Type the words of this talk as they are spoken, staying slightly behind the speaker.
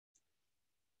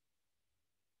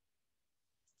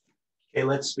Okay,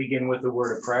 let's begin with the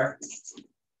word of prayer.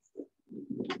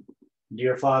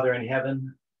 Dear Father in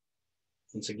heaven,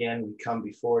 once again, we come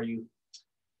before you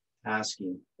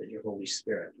asking that your Holy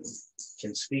Spirit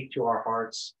can speak to our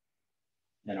hearts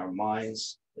and our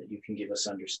minds, that you can give us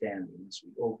understanding as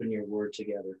we open your word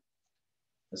together,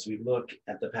 as we look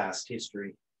at the past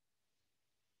history,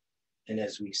 and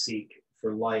as we seek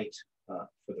for light for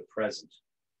the present.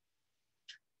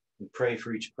 We pray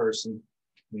for each person.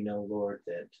 We know, Lord,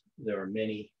 that there are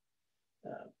many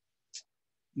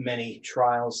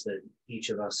trials that each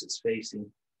of us is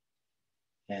facing,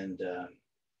 and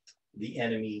the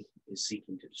enemy is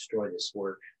seeking to destroy this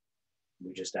work.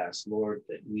 We just ask, Lord,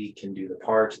 that we can do the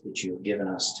part that you have given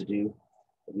us to do,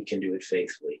 that we can do it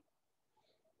faithfully.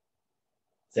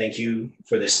 Thank you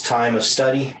for this time of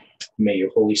study. May your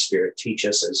Holy Spirit teach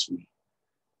us as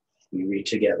we read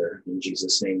together. In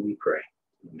Jesus' name we pray.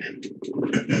 Amen.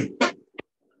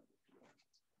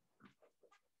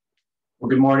 Well,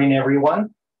 good morning,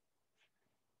 everyone.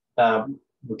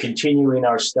 We're continuing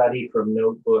our study from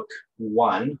Notebook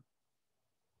 1,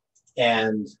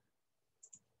 and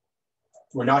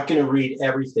we're not going to read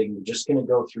everything. We're just going to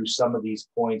go through some of these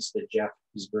points that Jeff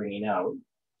is bringing out.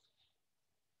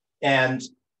 And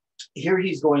here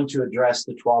he's going to address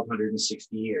the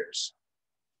 1260 years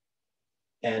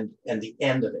and the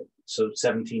end of it, so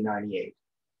 1798.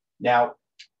 Now,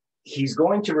 he's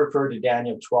going to refer to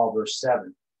Daniel 12, verse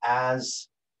 7 as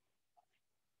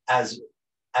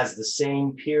the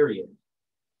same period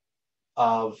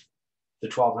of the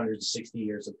 1260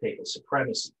 years of papal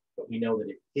supremacy, but we know that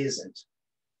it isn't,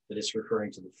 that it's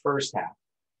referring to the first half.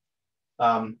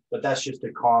 But that's just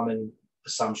a common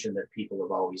assumption that people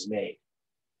have always made.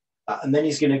 And then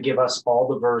he's going to give us all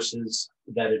the verses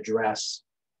that address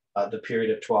the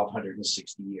period of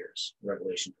 1260 years.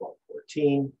 Revelation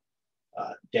 12:14,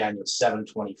 Daniel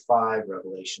 7:25,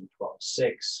 Revelation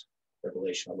 12:6,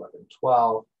 Revelation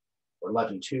 11:12, or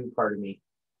 11:2, pardon me,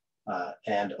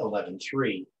 and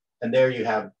 11:3. And there you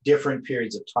have different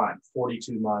periods of time,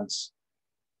 42 months,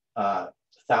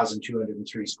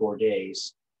 1,203 score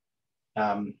days,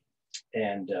 and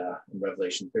in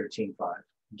Revelation 13:5,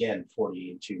 again,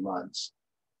 42 months,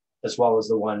 as well as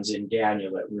the ones in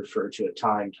Daniel that refer to a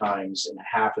time, times, and a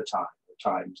half a time, or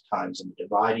times, and the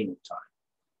dividing of time.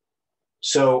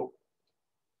 So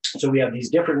we have these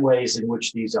different ways in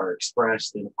which these are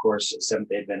expressed. And of course, as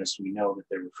Seventh-day Adventists, we know that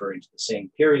they're referring to the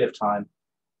same period of time.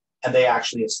 And they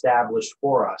actually established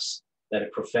for us that a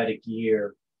prophetic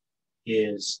year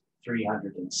is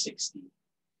 360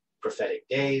 prophetic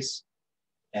days,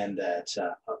 and that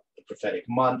a prophetic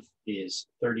month is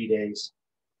 30 days.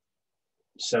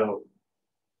 So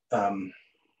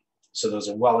those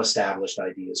are well-established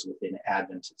ideas within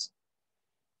Adventism.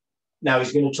 Now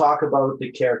he's going to talk about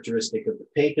the characteristic of the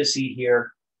papacy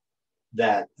here,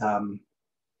 that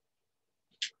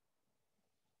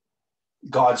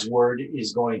God's word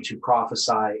is going to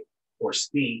prophesy or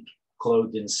speak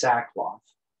clothed in sackcloth.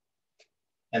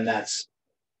 And that's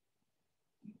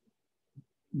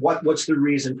what's the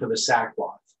reason for the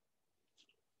sackcloth?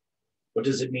 What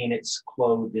does it mean it's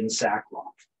clothed in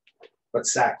sackcloth? What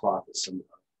sackcloth is symbol?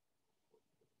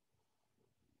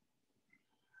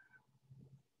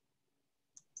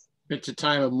 It's a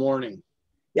time of mourning.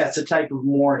 Yeah, it's a type of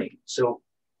mourning. So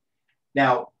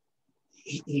now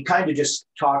he kind of just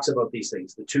talks about these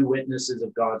things, the two witnesses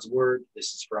of God's word.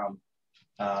 This is from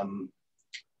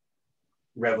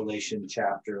Revelation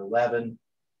chapter 11.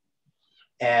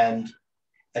 And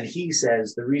he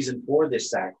says the reason for this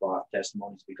sackcloth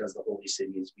testimony is because the holy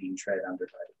city is being tread under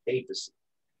by the papacy.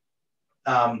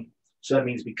 So that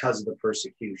means because of the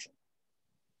persecution.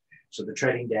 So the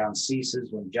treading down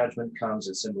ceases when judgment comes,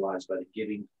 as symbolized by the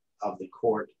giving of the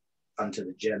court unto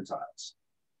the Gentiles.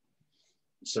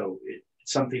 So it's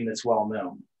something that's well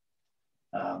known,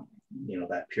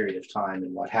 that period of time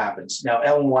and what happens. Now,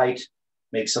 Ellen White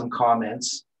makes some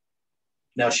comments.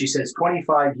 Now, she says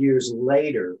 25 years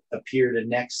later appeared a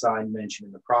next sign mentioned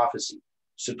in the prophecy.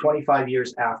 So 25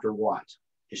 years after what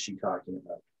is she talking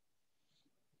about?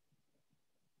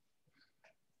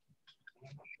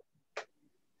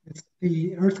 It's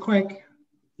the earthquake.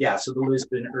 Yeah, so the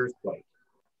Lisbon earthquake.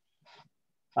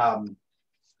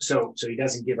 So he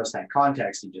doesn't give us that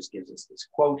context. He just gives us this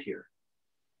quote here.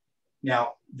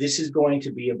 Now, this is going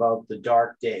to be about the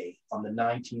dark day on the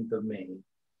 19th of May,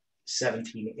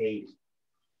 1780.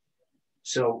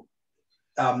 So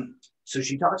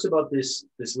she talks about this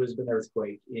Lisbon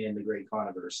earthquake in the Great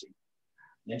Controversy.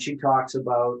 And she talks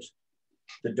about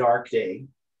the dark day.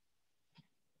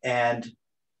 And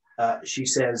she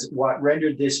says, what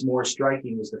rendered this more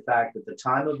striking was the fact that the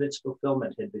time of its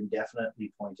fulfillment had been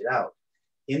definitely pointed out.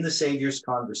 In the Savior's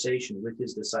conversation with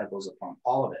his disciples upon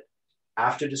Olivet,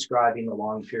 after describing the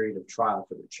long period of trial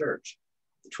for the church,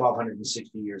 the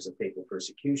 1260 years of papal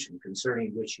persecution,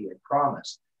 concerning which he had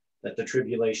promised that the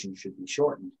tribulation should be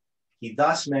shortened, he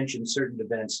thus mentioned certain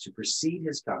events to precede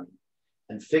his coming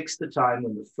and fixed the time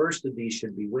when the first of these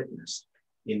should be witnessed.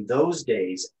 In those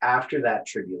days, after that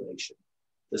tribulation,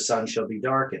 the sun shall be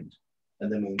darkened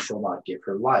and the moon shall not give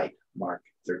her light. Mark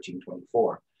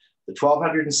 13:24. The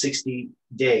 1260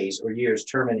 days or years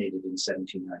terminated in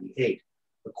 1798.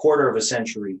 A quarter of a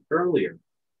century earlier,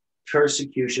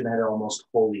 persecution had almost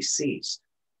wholly ceased.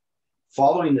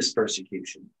 Following this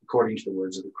persecution, according to the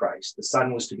words of the Christ, the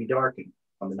sun was to be darkened.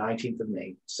 On the 19th of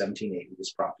May, 1780,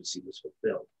 this prophecy was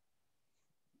fulfilled.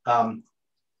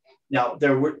 Now,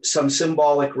 there were some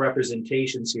symbolic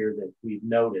representations here that we've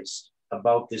noticed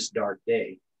about this dark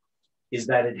day, is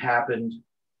that it happened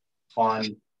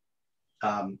on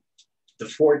the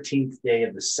 14th day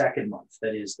of the second month,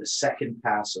 that is the second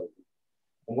Passover.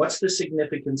 And what's the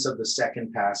significance of the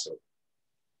second Passover?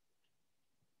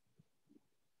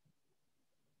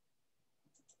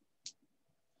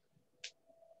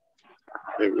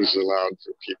 It was allowed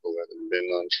for people that had been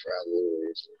on travel or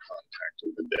was in contact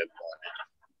with the dead body.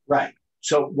 Right.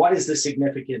 So what is the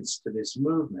significance to this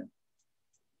movement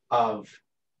of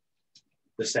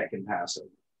the second Passover?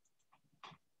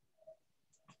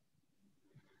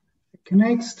 It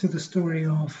connects to the story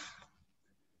of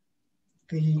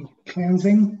the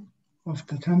cleansing of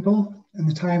the temple in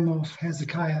the time of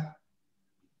Hezekiah,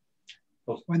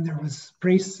 when there was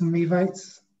priests and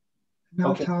Levites in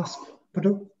that task, but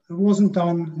it wasn't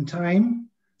done in time,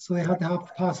 so they had to have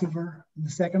the Passover in the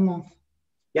second month.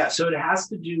 Yeah, so it has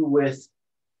to do with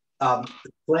the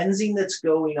cleansing that's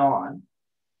going on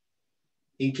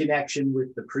in connection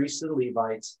with the priests and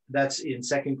Levites. That's in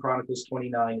 2 Chronicles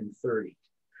 29 and 30,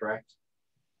 correct?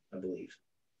 I believe.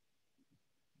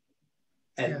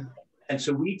 And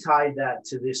so we tied that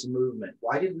to this movement.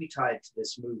 Why did we tie it to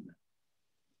this movement?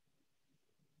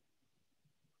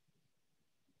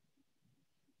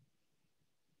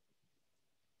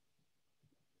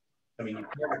 I mean, you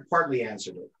partly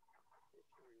answered it.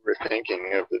 We're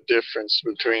thinking of the difference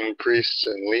between priests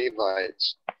and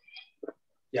Levites.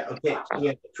 Yeah, okay. So we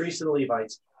have the priests and the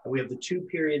Levites, and we have the 2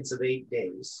 periods of 8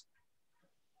 days.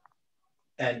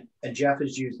 And Jeff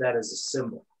has used that as a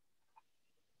symbol.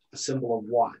 A symbol of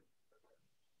what?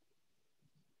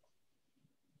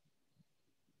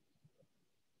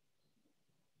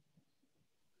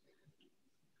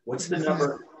 What's the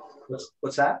number?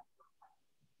 What's that?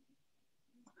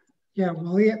 Yeah,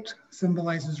 well, 8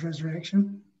 symbolizes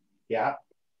resurrection. Yeah.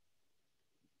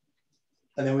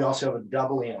 And then we also have a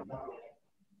double in.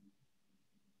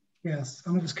 Yes,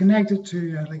 and it was connected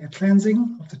to like a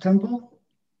cleansing of the temple.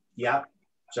 Yeah,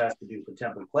 so it has to do with the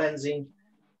temple cleansing.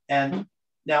 And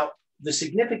now the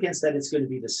significance that it's going to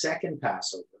be the second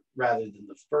Passover rather than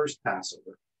the first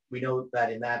Passover. We know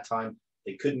that in that time,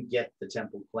 they couldn't get the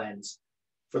temple cleansed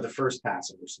for the first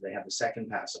Passover, so they have the second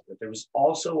Passover. There was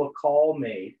also a call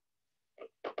made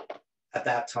at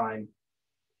that time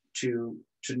to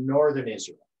northern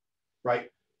Israel, right,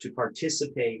 to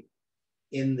participate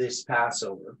in this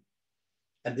Passover.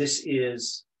 And this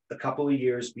is a couple of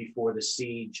years before the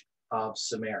siege of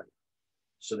Samaria.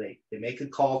 So they make a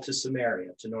call to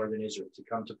Samaria, to northern Israel, to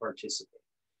come to participate.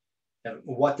 And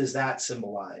what does that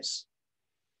symbolize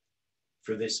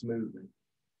for this movement?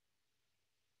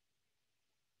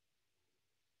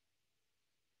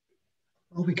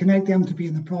 Well, we connect them to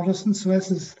being the Protestants. So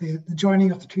this is the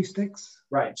joining of the 2 sticks.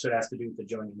 Right. So it has to do with the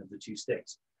joining of the 2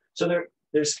 sticks. So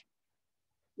there's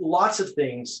lots of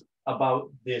things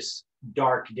about this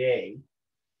dark day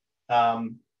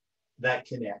that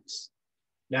connects.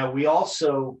 Now, we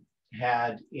also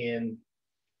had in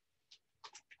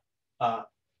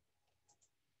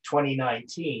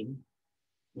 2019,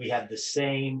 we had the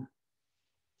same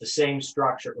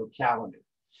structure or calendar.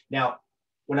 Now,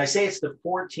 when I say it's the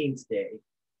 14th day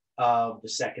of the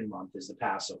second month is the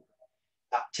Passover,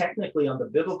 technically on the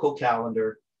biblical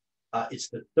calendar, it's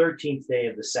the 13th day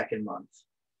of the second month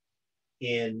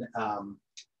in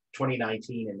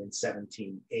 2019 and in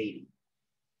 1780.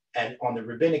 And on the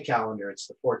rabbinic calendar, it's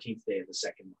the 14th day of the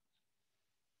second month.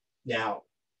 Now,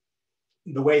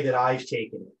 the way that I've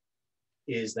taken it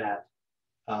is that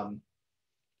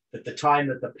at the time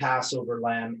that the Passover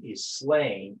lamb is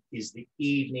slain is the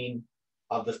evening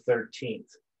of the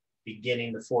 13th,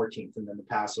 beginning the 14th, and then the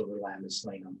Passover lamb is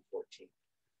slain on the 14th.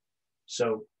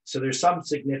 So there's some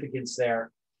significance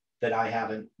there that I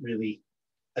haven't really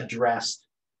addressed,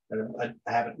 and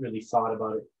I haven't really thought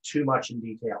about it too much in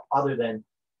detail, other than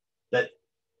that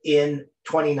in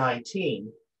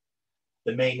 2019,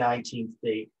 the May 19th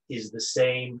date is the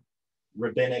same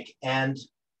rabbinic and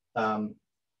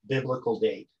biblical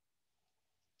date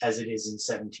as it is in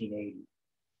 1780.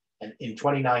 And in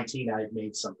 2019, I've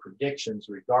made some predictions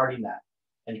regarding that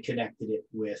and connected it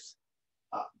with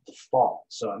the fall.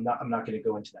 So I'm not going to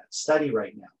go into that study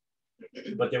right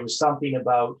now, but there was something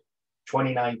about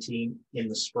 2019 in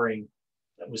the spring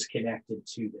that was connected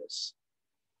to this.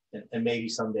 And maybe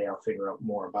someday I'll figure out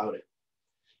more about it.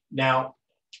 Now,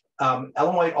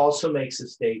 Ellen White also makes a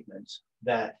statement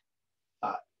that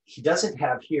he doesn't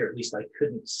have here, at least I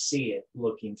couldn't see it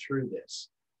looking through this.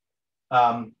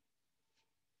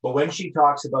 But when she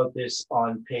talks about this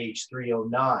on page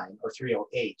 309 or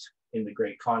 308 in the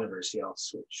Great Controversy, I'll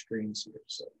switch screens here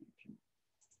so you can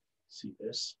see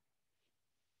this.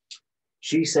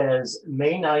 She says,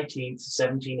 May 19th,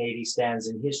 1780 stands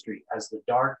in history as the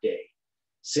dark day.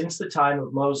 Since the time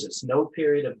of Moses, no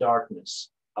period of darkness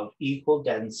of equal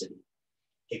density,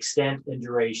 extent, and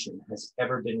duration has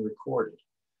ever been recorded.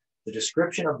 The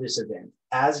description of this event,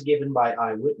 as given by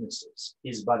eyewitnesses,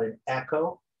 is but an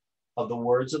echo of the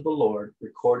words of the Lord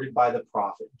recorded by the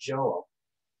prophet Joel,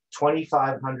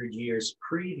 2,500 years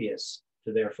previous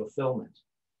to their fulfillment.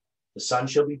 The sun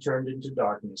shall be turned into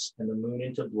darkness and the moon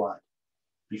into blood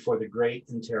before the great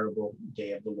and terrible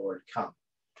day of the Lord come.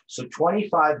 So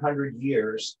 2,500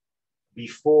 years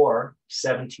before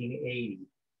 1780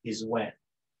 is when?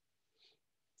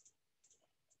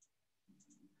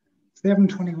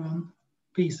 721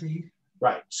 BC.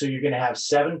 Right. So you're going to have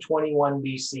 721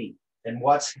 BC. And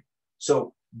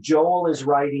so Joel is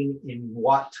writing in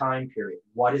what time period?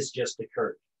 What has just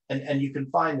occurred? And you can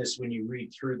find this when you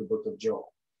read through the book of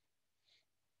Joel.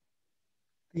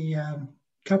 The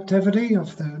captivity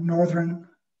of the northern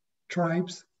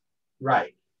tribes.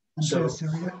 Right. So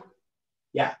Assyria.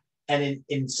 Yeah. And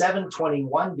in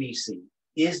 721 BC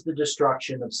is the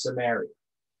destruction of Samaria.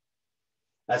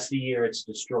 That's the year it's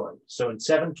destroyed. So in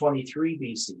 723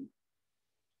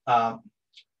 BC,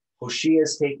 Hoshea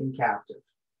is taken captive.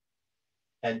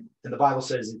 And the Bible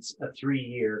says it's a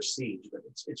 3-year siege, but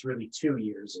it's really 2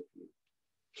 years if you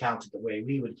count it the way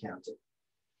we would count it.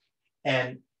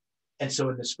 And so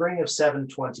in the spring of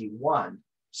 721,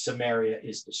 Samaria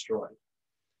is destroyed.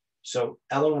 So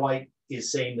Ellen White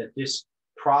is saying that this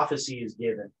prophecy is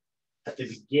given at the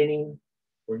beginning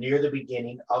or near the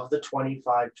beginning of the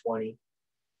 2520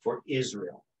 for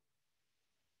Israel.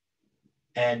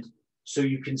 And so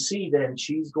you can see then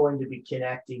she's going to be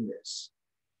connecting this.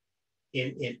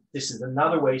 This is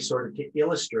another way sort of to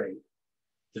illustrate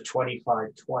the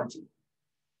 2520.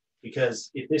 Because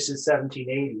if this is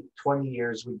 1780, 20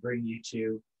 years would bring you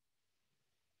to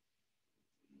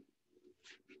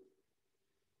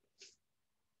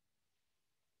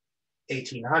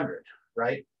 $1,800,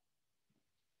 right?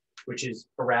 Which is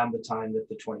around the time that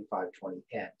the 2520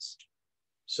 ends.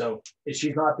 So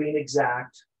she's not being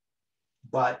exact,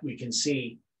 but we can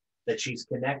see that she's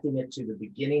connecting it to the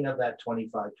beginning of that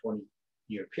 2520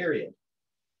 year period.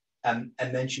 And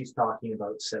then she's talking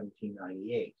about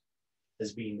 1798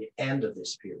 as being the end of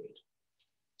this period.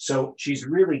 So she's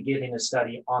really giving a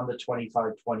study on the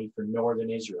 2520 for Northern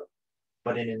Israel,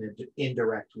 but in an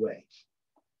indirect way.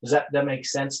 Does that make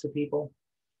sense to people?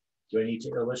 Do I need to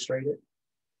illustrate it?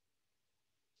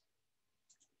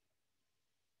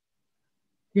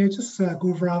 Yeah, just go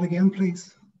over that again,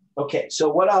 please. Okay, so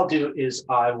what I'll do is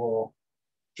I will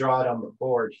draw it on the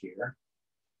board here.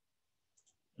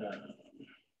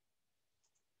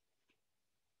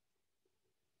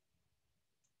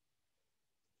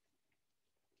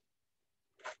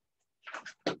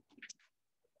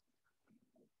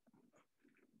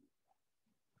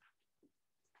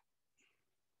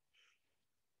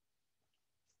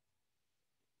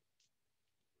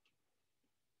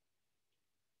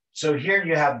 So here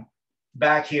you have,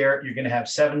 back here, you're going to have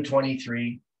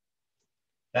 723.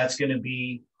 That's going to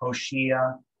be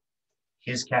Hoshea,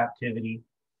 his captivity.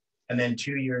 And then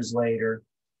 2 years later,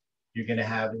 you're going to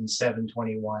have in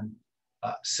 721,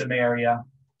 Samaria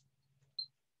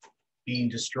being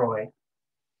destroyed.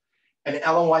 And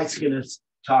Ellen White's going to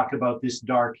talk about this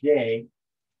dark day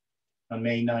on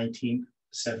May 19th,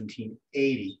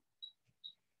 1780.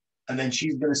 And then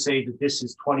she's going to say that this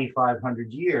is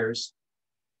 2,500 years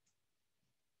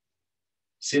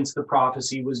since the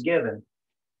prophecy was given.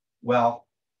 Well,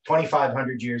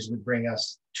 2,500 years would bring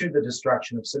us to the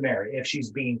destruction of Samaria, if she's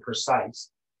being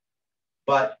precise.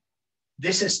 But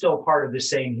this is still part of the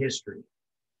same history.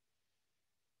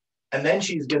 And then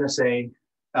she's going to say,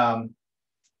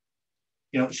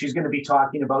 she's going to be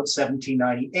talking about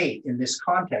 1798 in this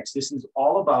context. This is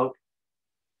all about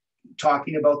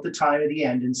talking about the time of the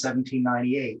end in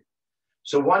 1798.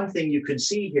 So one thing you could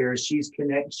see here is she's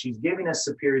giving us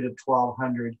a period of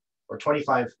 1200 or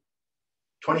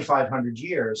 2500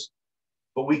 years,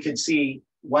 but we could see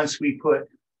once we put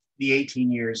the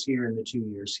 18 years here and the 2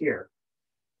 years here,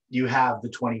 you have the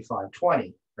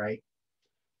 2520, right?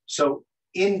 So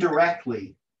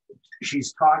indirectly,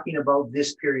 she's talking about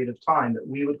this period of time that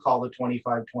we would call the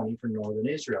 2520 for Northern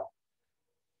Israel.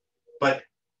 But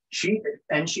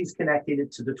she's connected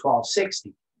it to the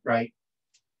 1260, right?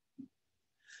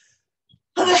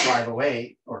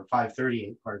 508 or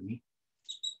 538, pardon me.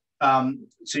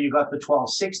 So you got the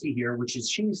 1260 here, which is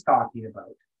she's talking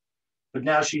about. But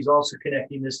now she's also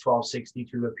connecting this 1260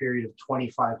 through a period of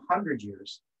 2500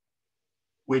 years,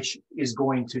 which is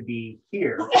going to be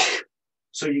here.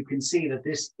 So you can see that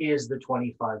this is the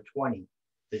 2520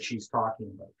 that she's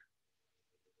talking about.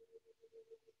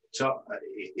 So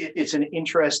it's an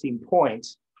interesting point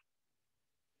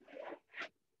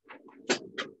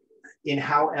in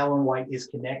how Ellen White is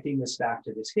connecting this back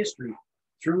to this history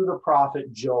through the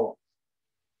prophet Joel.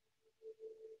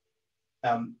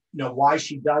 Now, why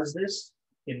she does this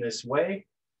in this way,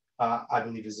 I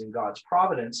believe is in God's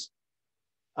providence.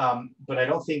 But I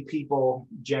don't think people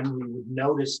generally would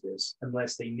notice this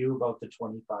unless they knew about the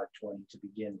 2520 to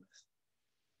begin with.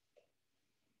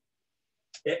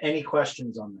 Any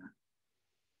questions on that?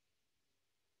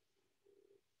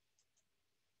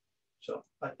 So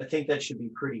I think that should be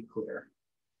pretty clear.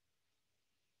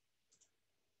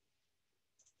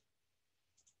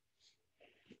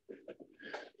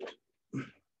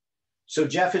 So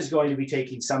Jeff is going to be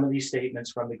taking some of these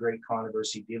statements from the Great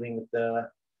Controversy dealing with the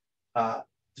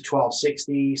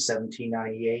 1260,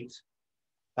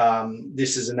 1798.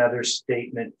 This is another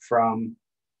statement from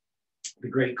the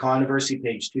Great Controversy,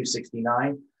 page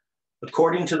 269.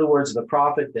 According to the words of the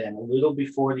prophet, then, a little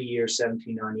before the year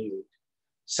 1798,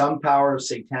 some power of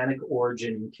satanic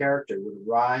origin and character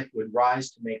would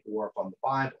rise to make war upon the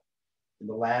Bible. In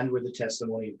the land where the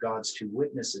testimony of God's two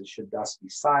witnesses should thus be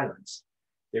silenced,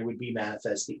 there would be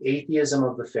manifest the atheism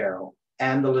of the Pharaoh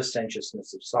and the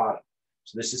licentiousness of Sodom.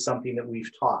 So this is something that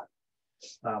we've taught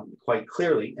quite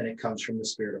clearly, and it comes from the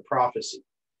spirit of prophecy.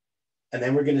 And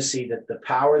then we're going to see that the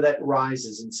power that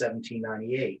rises in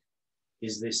 1798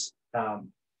 is this,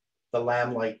 the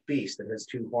lamb-like beast that has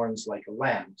two horns like a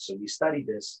lamb. So we studied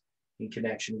this in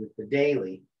connection with the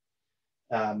daily.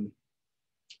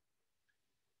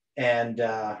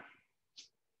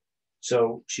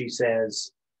 So she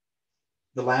says,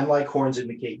 the lamb-like horns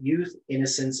indicate youth,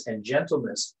 innocence, and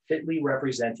gentleness, fitly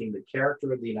representing the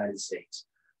character of the United States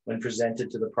when presented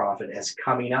to the prophet as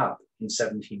coming up in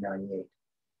 1798.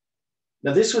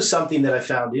 Now, this was something that I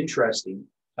found interesting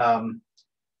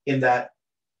in that,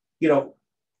 you know,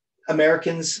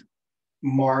 Americans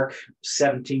mark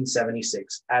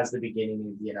 1776 as the beginning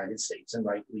of the United States, and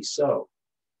rightly so.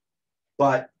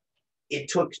 But it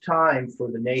took time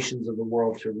for the nations of the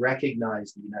world to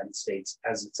recognize the United States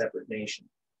as a separate nation.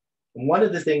 And one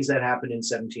of the things that happened in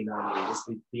 1798 is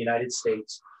the United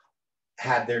States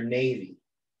had their Navy.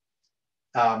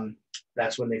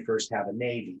 That's when they first have a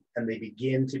Navy, and they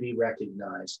begin to be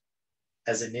recognized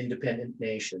as an independent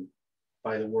nation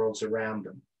by the worlds around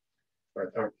them,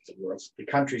 or the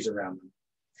countries around them,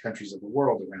 countries of the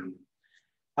world around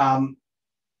them.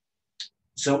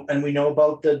 And we know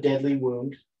about the deadly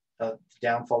wound, the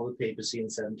downfall of the papacy in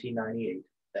 1798,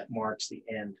 that marks the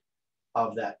end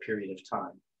of that period of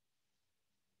time.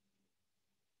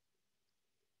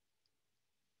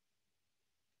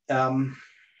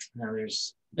 Now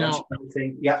there's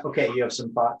thing. Yeah, okay, you have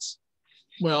some thoughts?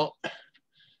 Well,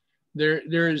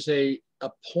 there is a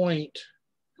point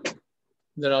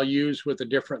that I'll use with a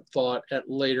different thought at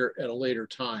a later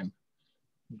time.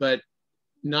 But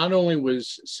not only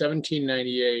was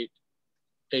 1798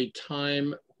 a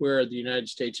time where the United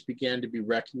States began to be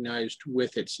recognized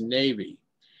with its Navy,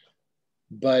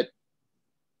 but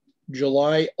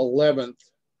July 11th,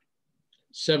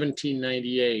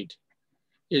 1798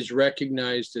 is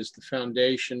recognized as the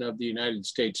foundation of the United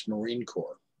States Marine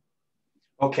Corps.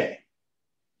 Okay.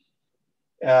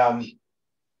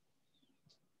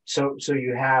 So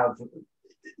you have,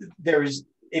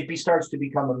 it starts to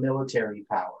become a military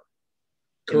power.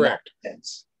 Correct.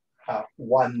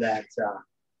 One that,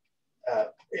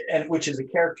 and which is a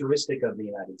characteristic of the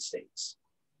United States.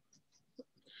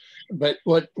 But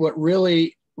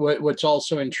what's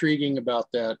also intriguing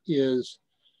about that is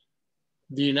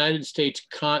the United States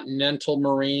Continental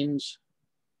Marines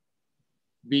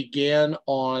began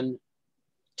on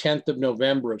 10th of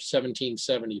November of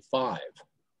 1775.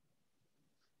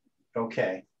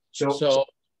 Okay. So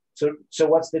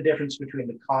what's the difference between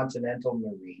the Continental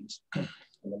Marines and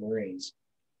the Marines?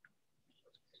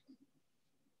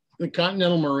 the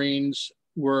Continental Marines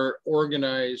were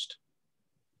organized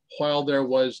while there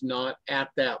was not at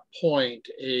that point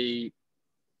a,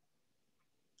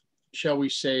 shall we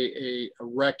say, a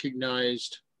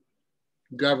recognized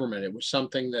government. It was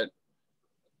something that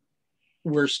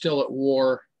we're still at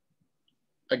war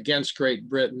against Great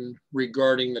Britain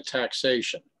regarding the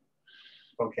taxation.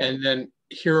 Okay. And then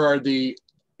here's the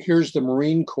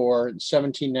Marine Corps in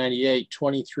 1798,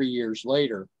 23 years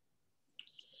later,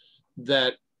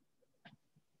 that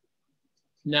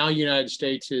now United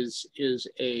States is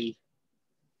a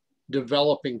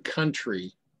developing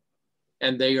country,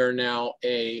 and they are now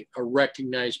a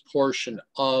recognized portion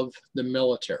of the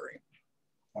military.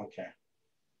 Okay.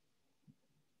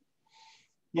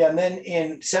 Yeah, and then in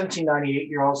 1798,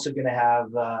 you're also going to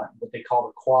have what they call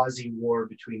the quasi-war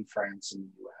between France and the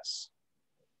U.S.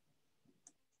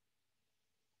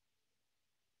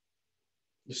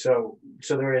 So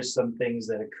there is some things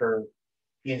that occur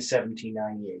in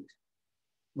 1798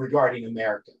 regarding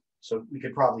America. So we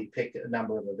could probably pick a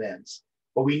number of events,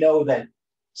 but we know that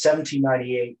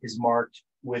 1798 is marked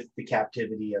with the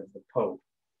captivity of the Pope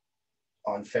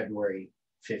on February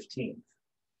 15th.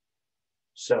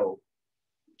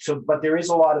 But there is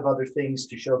a lot of other things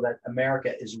to show that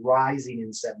America is rising in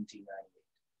 1798.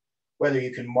 Whether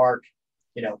you can mark,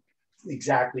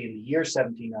 exactly in the year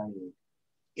 1798,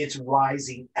 it's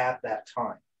rising at that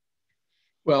time.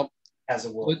 Well, as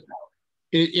a world power.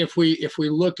 If we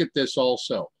look at this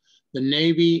also, the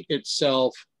Navy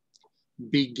itself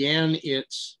began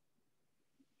its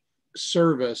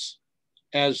service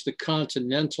as the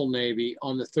Continental Navy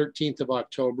on the 13th of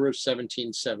October of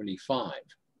 1775.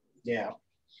 Yeah.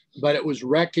 But it was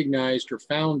recognized or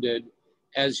founded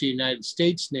as the United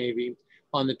States Navy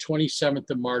on the 27th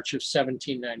of March of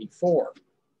 1794.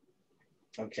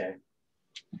 Okay.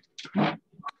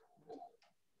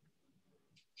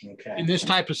 Okay. In this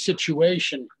type of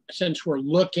situation, since we're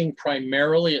looking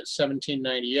primarily at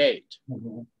 1798,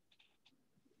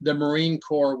 the Marine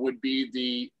Corps would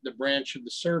be the branch of the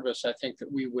service, I think,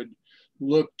 that we would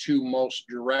look to most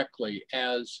directly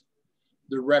as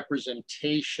the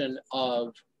representation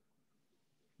of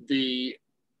the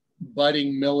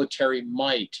budding military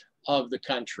might of the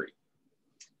country.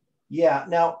 Yeah.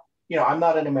 Now, I'm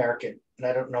not an American and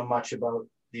I don't know much about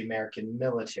the American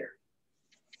military.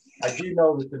 I do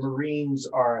know that the Marines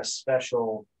are a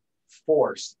special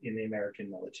force in the American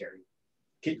military.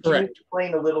 Can you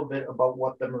explain a little bit about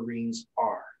what the Marines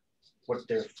are, what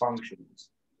their functions?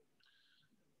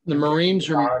 The Marines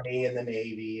are the Army and the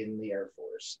Navy and the Air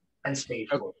Force and Space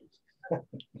Force.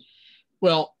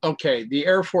 Well, okay. The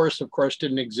Air Force, of course,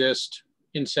 didn't exist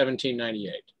in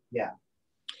 1798. Yeah.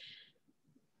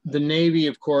 The Navy,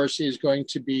 of course, is going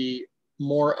to be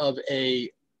more of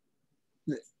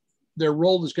their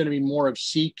role is going to be more of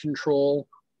sea control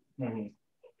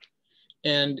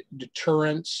and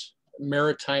deterrence,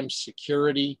 maritime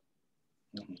security,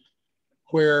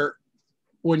 where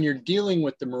when you're dealing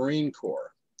with the Marine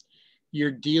Corps, you're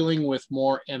dealing with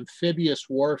more amphibious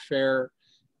warfare,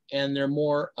 and they're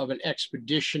more of an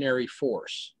expeditionary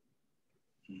force.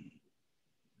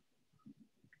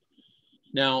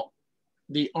 Now,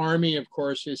 the Army, of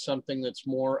course, is something that's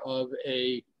more of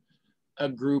a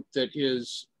group that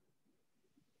is,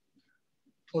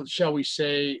 what shall we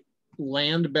say,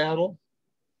 land battle.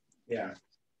 Yeah.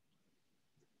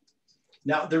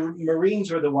 Now, the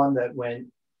Marines were the ones that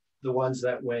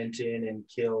went in and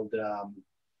killed,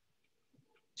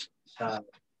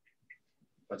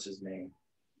 what's his name?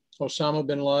 Osama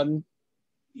bin Laden.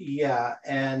 Yeah,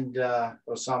 and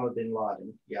Osama bin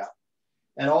Laden. Yeah,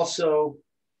 and also,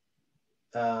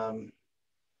 let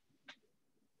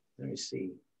me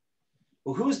see.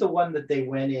 Well, who's the one that they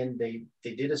went in? They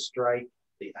did a strike.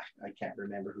 I can't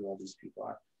remember who all these people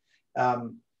are.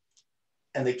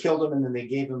 And they killed him, and then they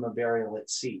gave him a burial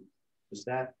at sea. Was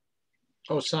that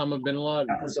Osama bin Laden?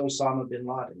 That was Osama bin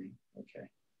Laden. Okay.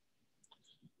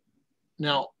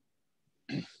 Now,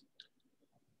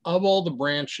 of all the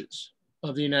branches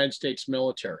of the United States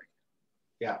military,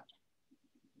 yeah,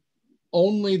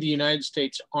 only the United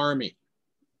States Army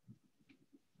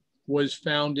was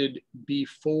founded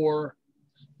before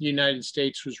the United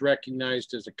States was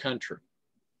recognized as a country.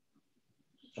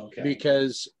 Okay.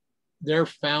 Because their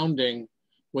founding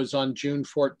was on June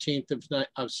 14th of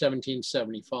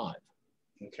 1775.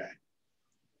 Okay.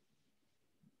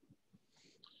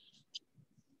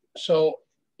 So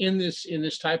in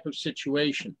this type of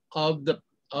situation, of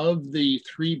the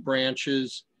three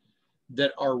branches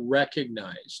that are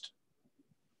recognized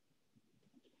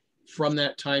from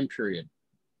that time period,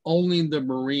 only the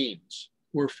Marines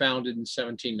were founded in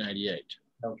 1798.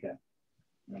 Okay.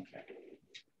 Okay.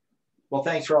 Well,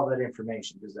 thanks for all that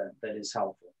information, because that is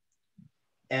helpful.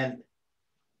 And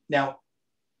now,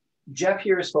 Jeff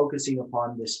here is focusing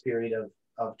upon this period of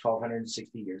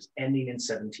 1260 years, ending in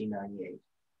 1798,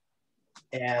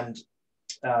 and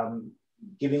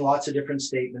giving lots of different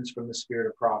statements from the spirit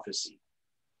of prophecy.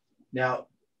 Now,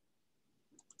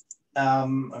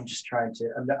 I'm just trying to,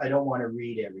 I don't want to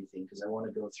read everything because I want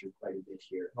to go through quite a bit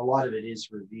here. A lot of it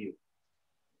is review.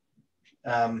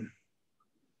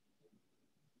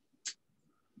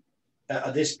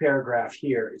 This paragraph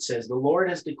here, it says, the Lord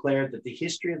has declared that the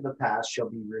history of the past shall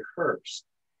be rehearsed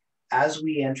as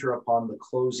we enter upon the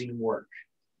closing work.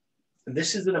 And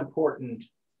this is an important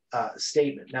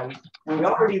statement. Now, we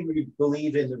already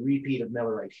believe in the repeat of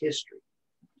Millerite history.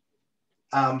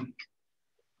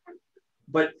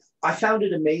 But I found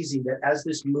it amazing that as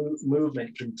this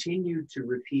movement continued to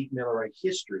repeat Millerite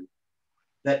history,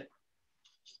 that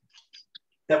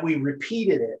we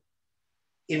repeated it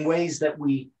in ways that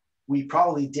we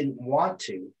probably didn't want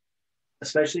to,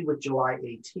 especially with July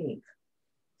 18th.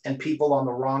 And people on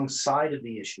the wrong side of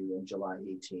the issue on July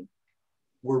 18th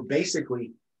were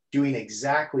basically doing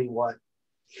exactly what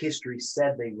history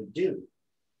said they would do.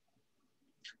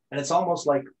 And it's almost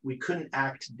like we couldn't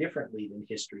act differently than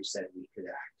history said we could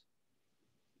act.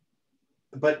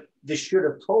 But this should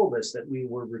have told us that we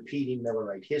were repeating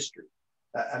Millerite history.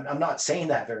 I'm not saying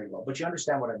that very well, but you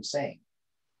understand what I'm saying.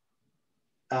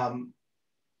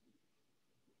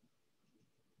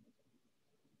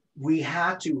 We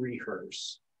had to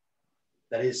rehearse.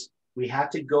 That is, we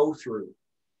had to go through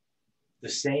the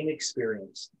same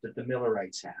experience that the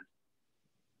Millerites had.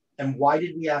 And why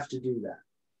did we have to do that?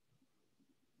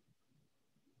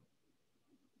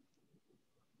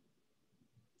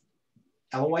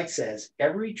 Ellen White says,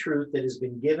 every truth that has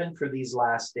been given for these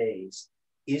last days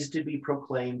is to be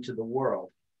proclaimed to the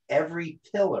world. Every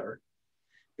pillar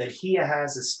that he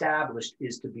has established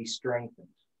is to be strengthened.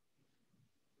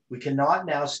 We cannot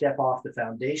now step off the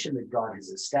foundation that God has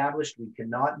established. We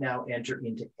cannot now enter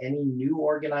into any new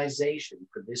organization,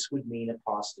 for this would mean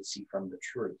apostasy from the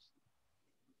truth.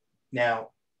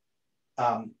 Now,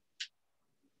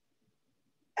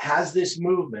 has this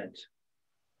movement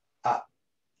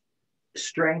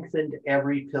strengthened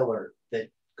every pillar that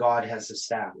God has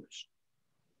established?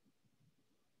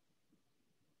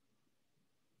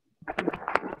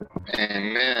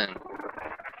 Amen.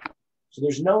 So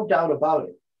there's no doubt about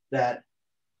it that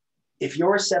if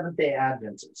you're a Seventh-day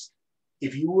Adventist,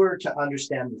 if you were to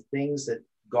understand the things that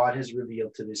God has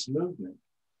revealed to this movement,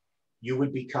 you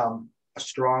would become a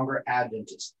stronger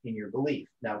Adventist in your belief.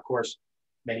 Now, of course,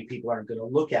 many people aren't going to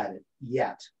look at it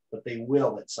yet, but they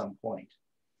will at some point.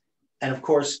 And of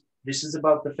course, this is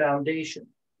about the foundation,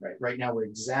 right? Right now, we're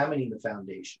examining the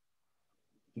foundation.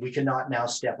 We cannot now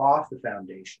step off the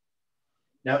foundation.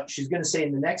 Now, she's going to say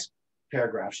in the next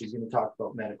paragraph, she's going to talk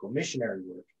about medical missionary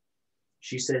work.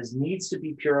 She says, needs to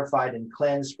be purified and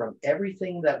cleansed from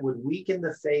everything that would weaken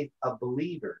the faith of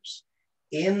believers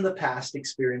in the past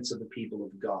experience of the people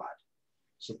of God.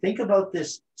 So think about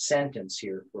this sentence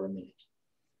here for a minute.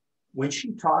 When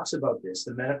she talks about this,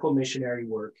 the medical missionary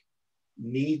work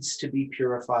needs to be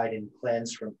purified and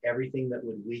cleansed from everything that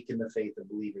would weaken the faith of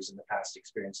believers in the past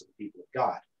experience of the people of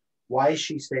God. Why is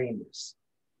she saying this?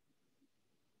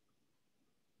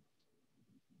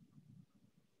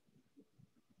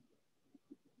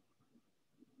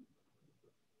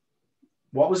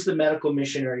 What was the medical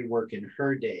missionary work in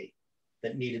her day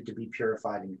that needed to be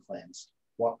purified and cleansed?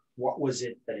 What was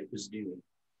it that it was doing?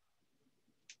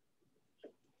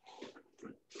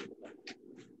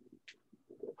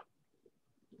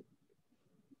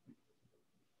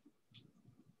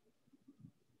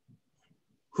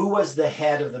 Who was the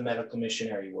head of the medical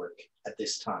missionary work at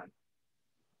this time?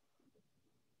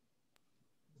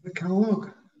 Kellogg,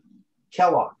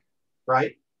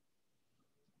 right?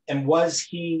 And was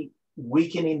he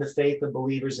weakening the faith of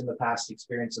believers in the past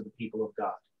experience of the people of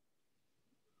God?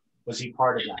 Was he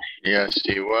part of that? Yes,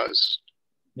 he was.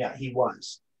 Yeah, he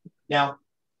was. Now,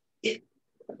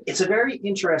 it's a very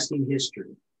interesting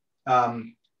history,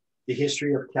 the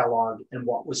history of Kellogg and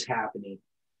what was happening.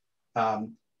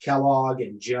 Kellogg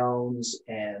and Jones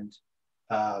and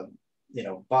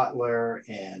Butler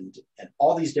and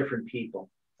all these different people,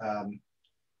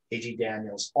 A.G.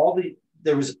 Daniels,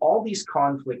 there was all these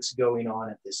conflicts going on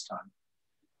at this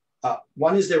time.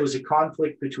 One is there was a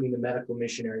conflict between the medical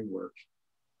missionary work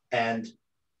and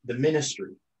the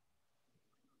ministry.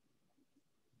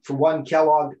 For one,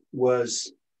 Kellogg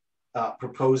was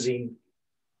proposing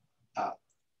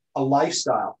a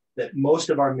lifestyle that most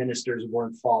of our ministers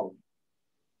weren't following.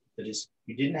 That is,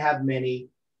 you didn't have many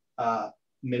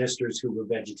ministers who were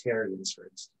vegetarians, for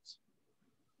instance.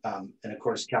 And of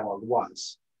course, Kellogg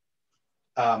was.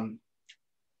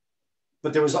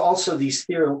 But there was also these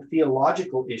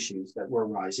theological issues that were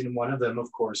arising. And one of them,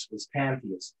 of course, was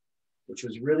pantheism, which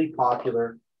was really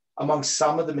popular among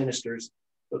some of the ministers,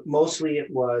 but mostly it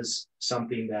was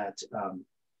something that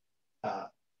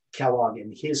Kellogg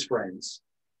and his friends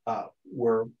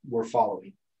were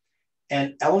following.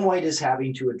 And Ellen White is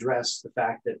having to address the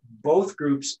fact that both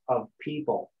groups of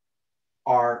people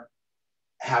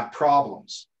have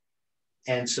problems.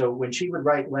 And so when she would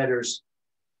write letters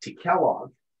to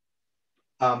Kellogg,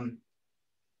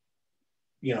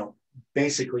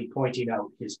 basically pointing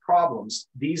out his problems,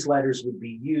 these letters would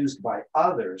be used by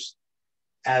others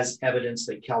as evidence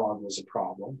that Kellogg was a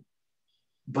problem,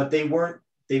 but they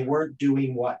weren't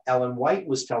doing what Ellen White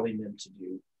was telling them to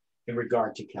do in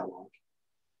regard to Kellogg,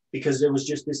 because there was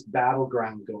just this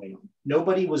battleground going on.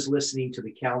 Nobody was listening to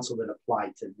the counsel that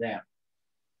applied to them.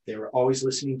 They were always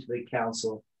listening to the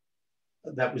counsel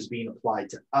that was being applied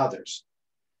to others.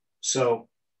 So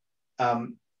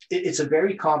it's a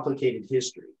very complicated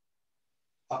history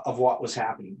of what was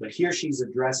happening, but here she's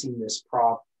addressing this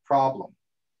problem.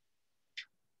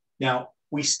 Now,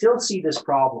 we still see this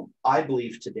problem, I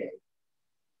believe, today.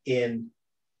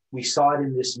 We saw it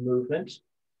in this movement,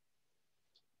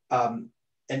 and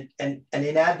in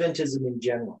Adventism in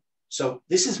general. So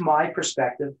this is my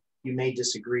perspective. You may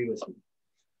disagree with me,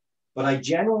 but I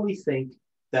generally think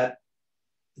that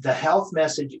the health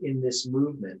message in this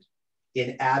movement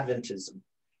in Adventism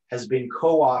has been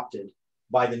co-opted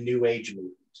by the New Age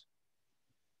movement.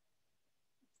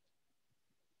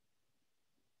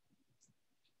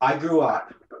 I grew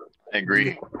up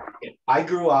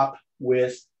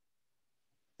with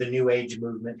the New Age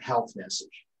movement health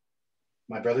message.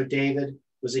 My brother David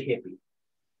was a hippie,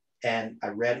 and I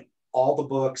read all the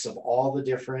books of all the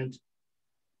different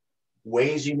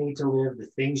ways you need to live, the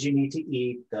things you need to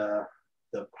eat, the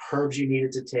herbs you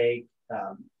needed to take,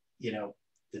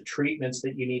 the treatments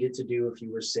that you needed to do if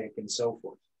you were sick, and so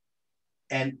forth.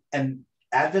 And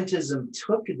Adventism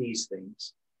took these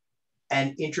things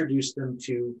and introduced them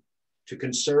to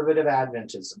conservative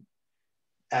Adventism.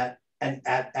 And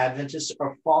Adventists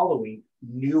are following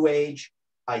New Age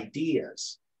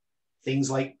ideas, things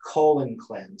like colon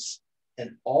cleanse,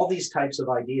 and all these types of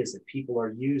ideas that people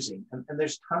are using. And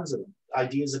there's tons of them,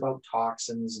 ideas about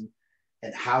toxins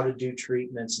and how to do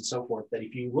treatments and so forth, that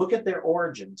if you look at their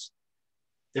origins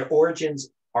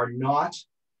are not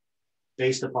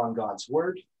based upon God's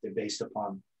word. They're based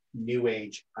upon New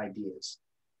Age ideas.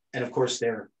 And of course,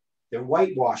 they're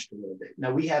whitewashed a little bit.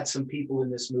 Now, we had some people in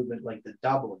this movement like the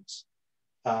Dublins,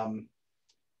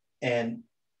 and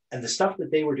the stuff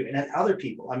that they were doing, and other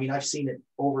people. I mean, I've seen it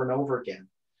over and over again.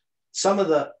 Some of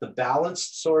the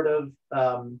balanced sort of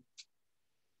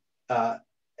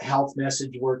health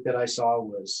message work that I saw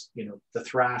was, the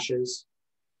Thrashes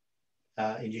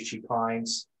in Uchee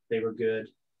Pines. They were good.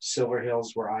 Silver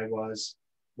Hills, where I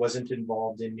wasn't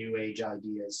involved in New Age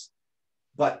ideas.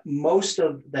 But most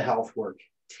of the health work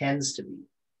tends to be.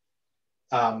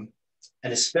 And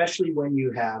especially when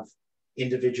you have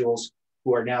individuals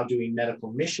who are now doing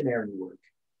medical missionary work,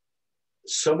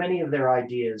 so many of their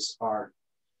ideas are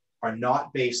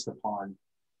not based upon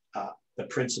the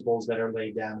principles that are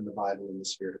laid down in the Bible in the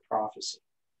spirit of prophecy.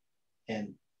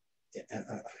 And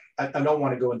I don't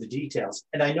want to go into details.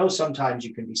 And I know sometimes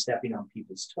you can be stepping on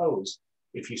people's toes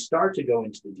if you start to go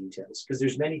into the details, because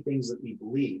there's many things that we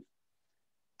believe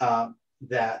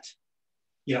that,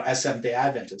 as Seventh-day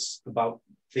Adventists, about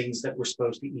things that we're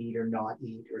supposed to eat or not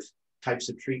eat, or types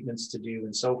of treatments to do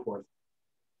and so forth,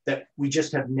 that we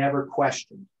just have never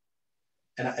questioned.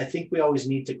 And I think we always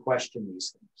need to question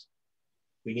these things.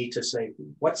 We need to say,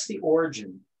 what's the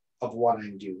origin of what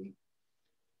I'm doing?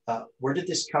 Where did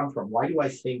this come from? Why do I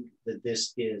think that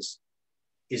this is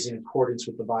in accordance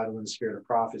with the Bible and the spirit of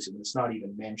prophecy when it's not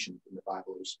even mentioned in the Bible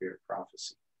or the spirit of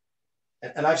prophecy?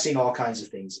 And I've seen all kinds of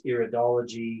things: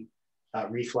 iridology,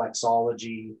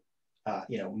 reflexology,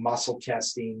 muscle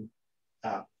testing,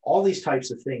 all these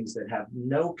types of things that have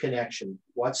no connection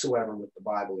whatsoever with the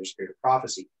Bible or spirit of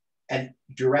prophecy, and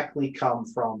directly come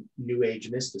from New Age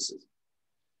mysticism.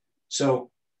 So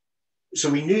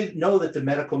we know that the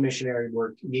medical missionary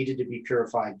work needed to be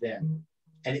purified then,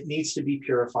 and it needs to be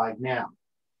purified now.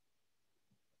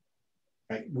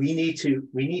 Right? We need to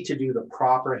do the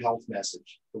proper health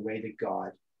message the way that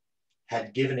God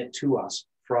had given it to us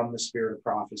from the spirit of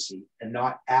prophecy, and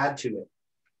not add to it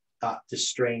this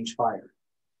strange fire.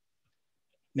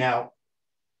 Now,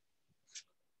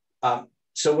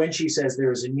 so when she says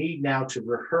there is a need now to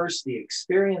rehearse the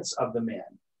experience of the men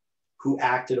who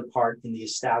acted a part in the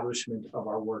establishment of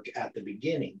our work at the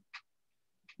beginning,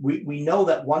 we know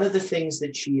that one of the things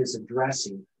that she is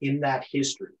addressing in that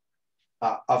history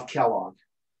of Kellogg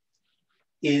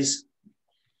is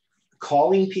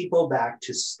calling people back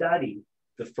to study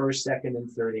the first, second, and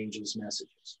third angels'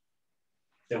 messages,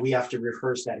 that we have to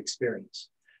rehearse that experience.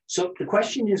 So the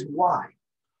question is why?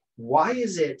 Why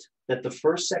is it that the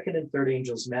first, second, and third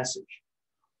angels' message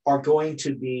are going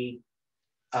to be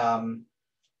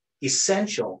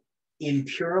essential in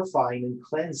purifying and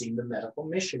cleansing the medical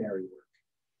missionary work?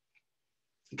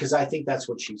 Because I think that's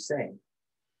what she's saying.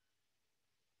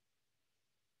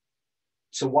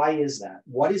 So why is that?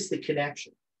 What is the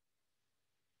connection?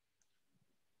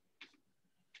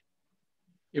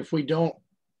 If we don't,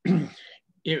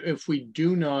 if we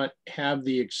do not have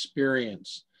the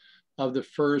experience of the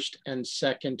first and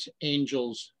second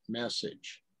angel's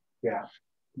message, yeah,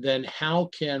 then how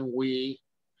can we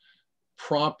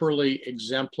properly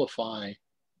exemplify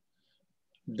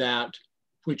that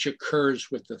which occurs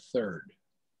with the third?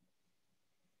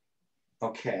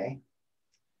 Okay.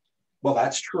 Well,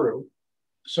 that's true.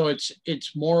 So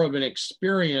it's more of an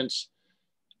experience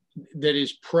that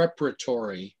is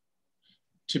preparatory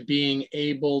to being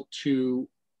able to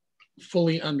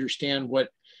fully understand what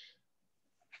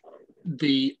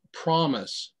the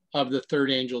promise of the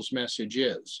third angel's message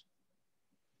is.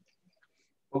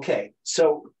 Okay,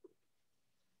 so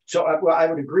well, I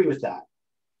would agree with that,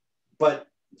 but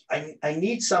I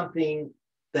need something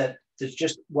that is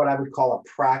just what I would call a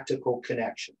practical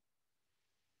connection.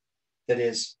 That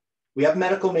is, we have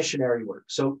medical missionary work.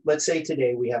 So let's say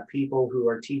today we have people who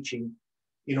are teaching,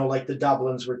 you know, like the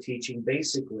Dublins were teaching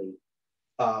basically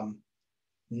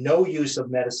no use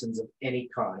of medicines of any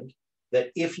kind,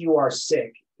 that if you are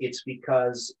sick, it's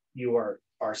because you are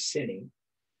sinning.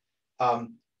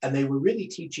 And they were really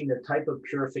teaching a type of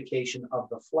purification of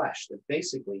the flesh, that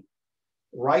basically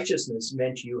righteousness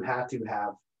meant you had to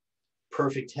have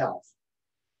perfect health,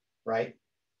 right?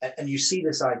 And you see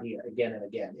this idea again and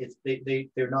again.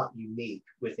 They're not unique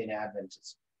within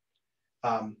Adventism.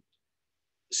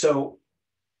 So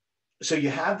you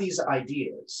have these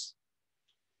ideas,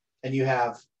 and you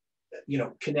have, you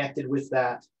know, connected with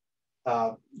that,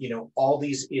 you know, all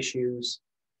these issues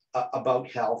about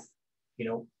health. You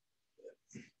know,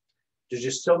 there's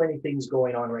just so many things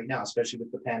going on right now, especially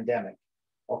with the pandemic,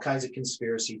 all kinds of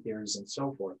conspiracy theories and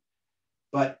so forth.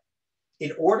 But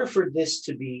in order for this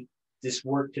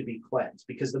work to be cleansed,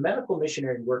 because the medical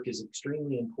missionary work is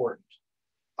extremely important.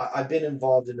 I've been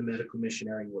involved in the medical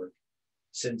missionary work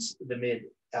since the mid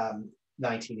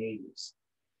 1980s.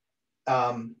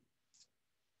 And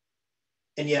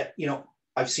yet, you know,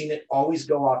 I've seen it always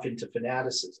go off into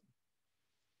fanaticism.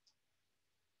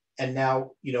 And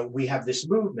now, you know, we have this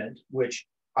movement, which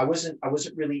I wasn't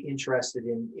really interested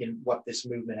in what this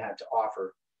movement had to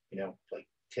offer, you know, like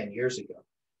 10 years ago.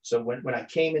 So when I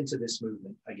came into this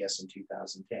movement, I guess in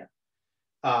 2010,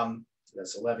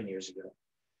 that's 11 years ago,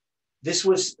 this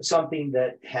was something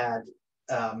that had,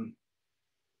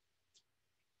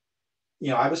 you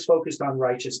know, I was focused on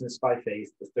righteousness by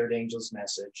faith, the third angel's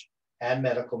message, and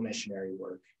medical missionary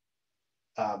work.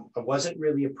 I wasn't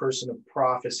really a person of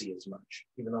prophecy as much,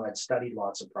 even though I'd studied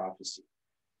lots of prophecy.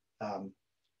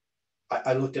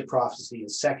 I looked at prophecy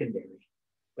as secondary.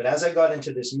 But as I got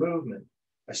into this movement,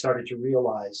 I started to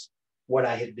realize what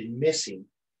I had been missing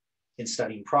in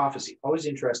studying prophecy. Always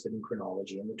interested in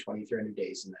chronology and the 2300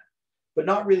 days and that, but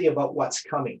not really about what's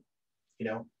coming, you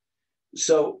know?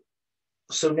 So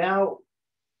now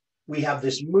we have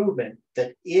this movement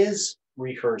that is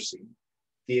rehearsing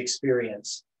the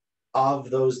experience of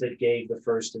those that gave the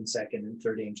first and second and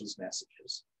third angels'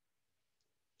 messages.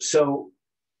 So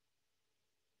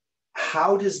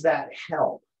how does that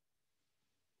help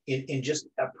in just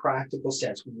a practical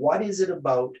sense? What is it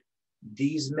about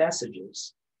these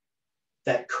messages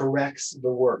that corrects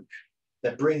the work,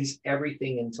 that brings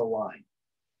everything into line?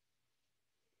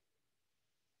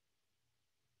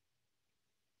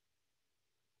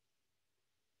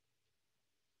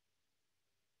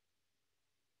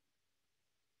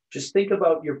 Just think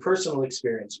about your personal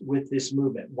experience with this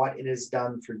movement, what it has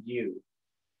done for you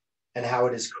and how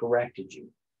it has corrected you.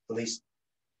 At least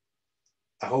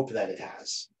I hope that it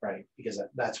has, right? Because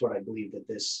that's what I believe that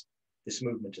this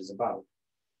movement is about.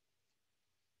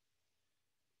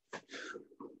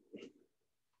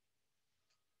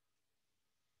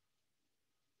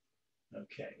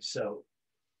 Okay, so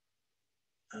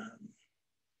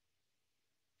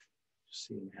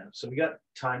so we got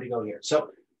time to go here.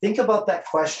 So think about that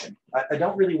question. I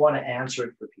don't really want to answer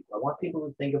it for people. I want people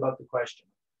to think about the question.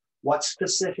 What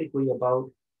specifically about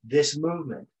this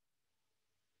movement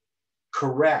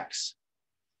corrects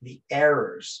the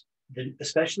errors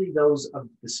especially those of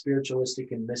the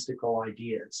spiritualistic and mystical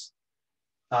ideas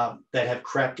that have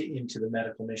crept into the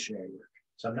medical missionary work.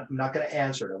 So I'm not going to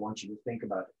answer it. I want you to think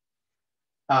about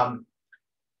it.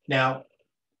 Now,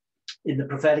 in the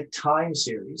Prophetic Time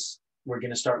series, we're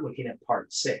going to start looking at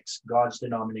part 6, God's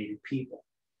denominated people.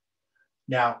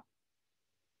 Now,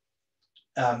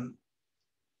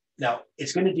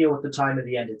 it's going to deal with the time of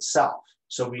the end itself.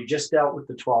 So we just dealt with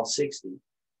the 1260,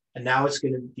 and now it's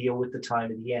going to deal with the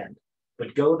time of the end.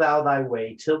 But go thou thy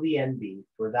way till the end be,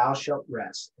 for thou shalt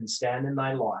rest and stand in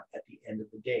thy lot at the end of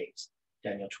the days.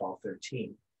 Daniel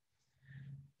 12:13.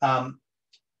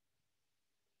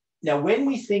 Now, when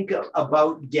we think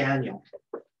about Daniel,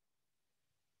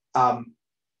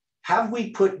 have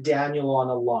we put Daniel on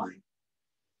a line?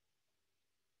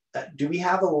 Do we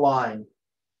have a line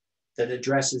that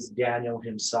addresses Daniel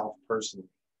himself personally?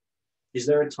 Is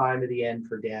there a time of the end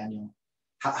for Daniel?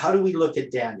 How do we look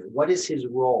at Daniel? What is his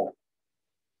role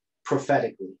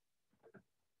prophetically?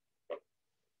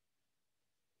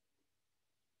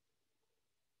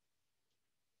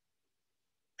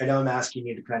 I know I'm asking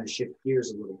you to kind of shift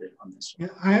gears a little bit on this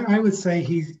one. Yeah, I would say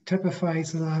he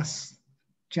typifies the last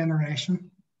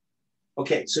generation.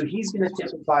 Okay, so he's going to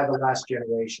typify the last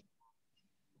generation.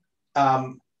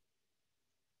 Now,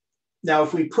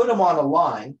 if we put him on a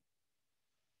line,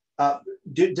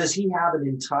 does he have an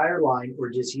entire line, or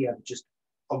does he have just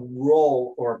a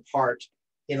role or a part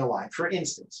in a line? For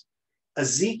instance,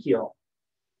 Ezekiel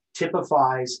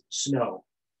typifies snow,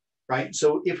 right?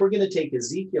 So if we're going to take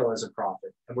Ezekiel as a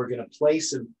prophet and we're going to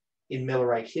place him in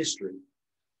Millerite history,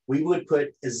 we would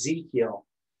put Ezekiel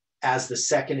as the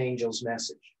second angel's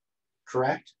message,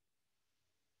 correct?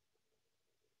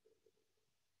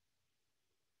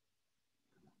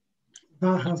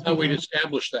 How we'd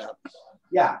establish that.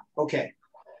 Yeah, okay.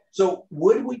 So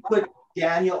would we put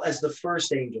Daniel as the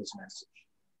first angel's message?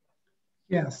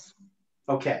 Yes.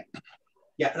 Okay.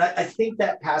 Yeah, and I think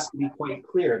that has to be quite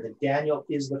clear that Daniel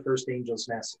is the first angel's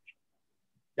message.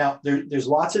 Now, there's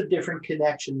lots of different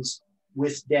connections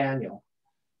with Daniel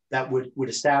that would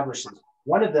establish this.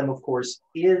 One of them, of course,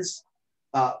 is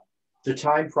the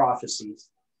time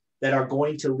prophecies that are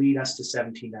going to lead us to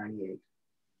 1798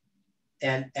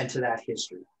 and to that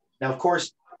history. Now, of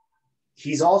course,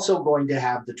 he's also going to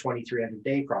have the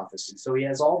 2300-day prophecy. So he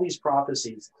has all these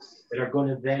prophecies that are going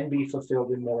to then be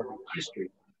fulfilled in Millerite history.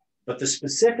 But the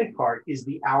specific part is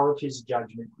the hour of his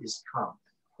judgment is come,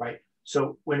 right?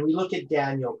 So when we look at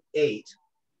Daniel 8,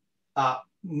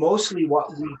 mostly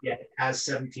what we get as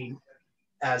Seventh-day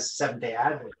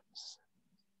Adventists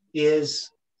is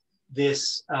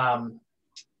this, Daniel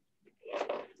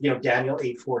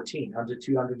 8:14, under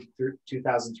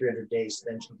 2,300 days,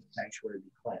 then shall the sanctuary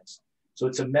be cleansed. So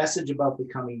it's a message about the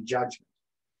coming judgment.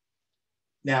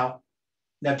 Now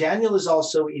Daniel is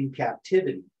also in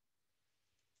captivity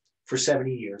for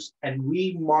 70 years, and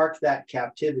we mark that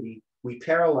captivity, we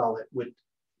parallel it with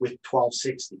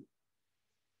 1260,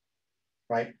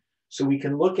 right? So we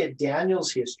can look at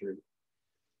Daniel's history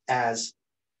as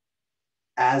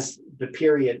the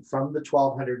period from the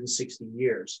 1260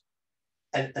 years,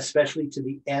 and especially to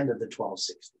the end of the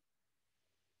 1260.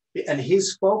 And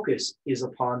his focus is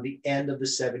upon the end of the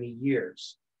 70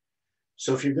 years.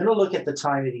 So if you're going to look at the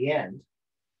time of the end,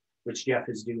 which Jeff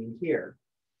is doing here,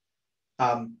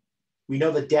 we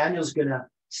know that Daniel's going to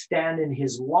stand in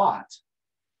his lot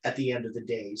at the end of the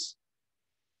days,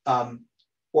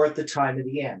 or at the time of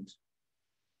the end.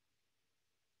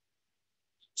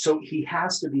 So he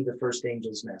has to be the first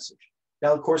angel's message.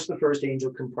 Now, of course, the first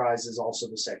angel comprises also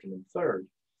the second and third,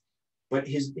 but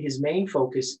his main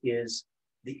focus is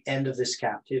the end of this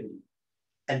captivity.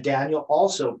 And Daniel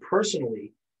also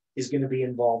personally is going to be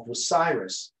involved with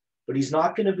Cyrus, but he's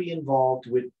not going to be involved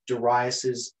with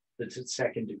Darius's the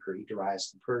second decree,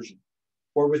 Darius the Persian,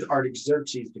 or with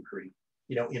Artaxerxes' decree,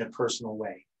 in a personal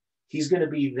way. He's going to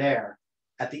be there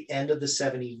at the end of the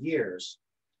 70 years,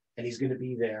 and he's going to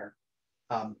be there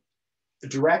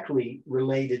directly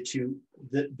related to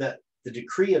the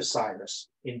decree of Cyrus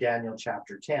in Daniel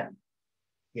chapter 10.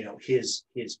 His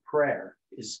prayer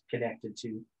is connected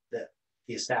to the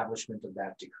establishment of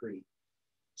that decree.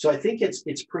 So I think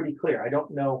it's pretty clear. I don't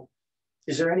know,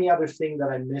 is there any other thing that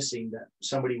I'm missing that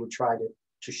somebody would try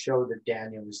to show that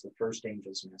Daniel is the first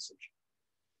angel's message?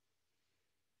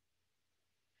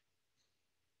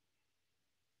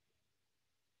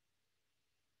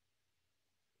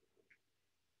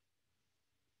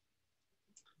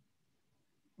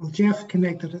 Well, Jeff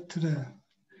connected it to the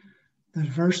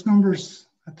verse numbers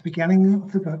at the beginning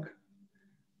of the book.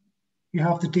 You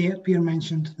have the date being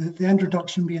mentioned, the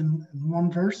introduction being in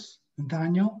one verse in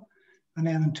Daniel, and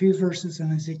then 2 verses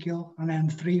in Ezekiel, and then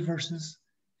 3 verses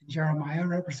in Jeremiah,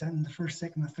 representing the first,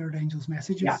 second, and third angels'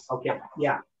 messages. Yeah, okay,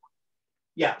 yeah.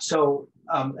 Yeah, so,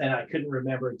 and I couldn't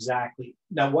remember exactly.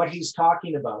 Now, what he's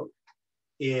talking about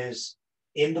is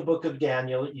in the book of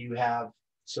Daniel, you have,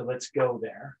 so let's go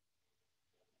there.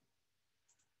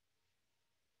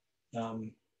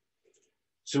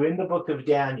 So in the book of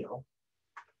Daniel,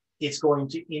 it's going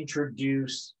to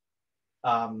introduce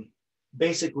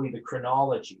basically the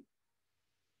chronology.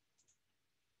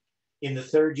 In the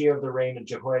 3rd year of the reign of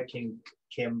Jehoiakim,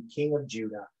 king of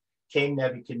Judah, came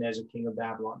Nebuchadnezzar, king of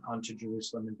Babylon, unto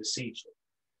Jerusalem and besieged it.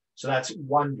 So that's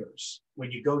 1 verse.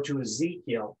 When you go to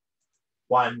Ezekiel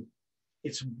 1,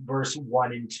 it's verse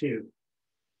 1 and 2,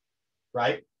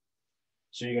 right?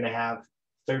 So you're going to have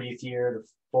 30th year,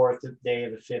 the 4th day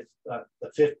of the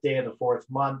 5th day of the 4th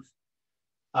month,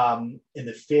 in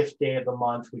the 5th day of the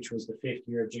month, which was the 5th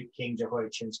year of King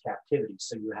Jehoiachin's captivity.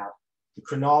 So you have the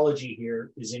chronology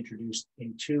here is introduced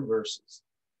in 2 verses.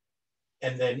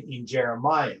 And then in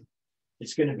Jeremiah,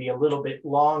 it's going to be a little bit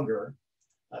longer.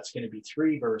 It's going to be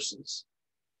 3 verses.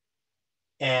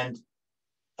 And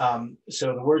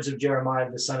so the words of Jeremiah,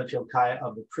 the son of Hilkiah,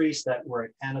 of the priests that were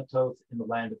at Anathoth in the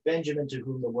land of Benjamin, to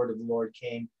whom the word of the Lord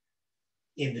came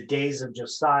in the days of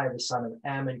Josiah, the son of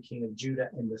Ammon, king of Judah,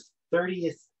 in the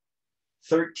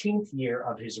 13th year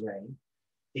of his reign.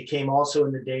 It came also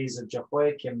in the days of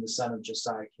Jehoiakim, the son of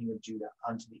Josiah, king of Judah,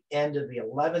 unto the end of the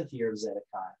 11th year of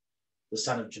Zedekiah, the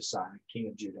son of Josiah, king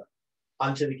of Judah,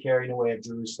 unto the carrying away of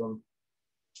Jerusalem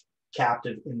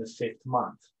captive in the 5th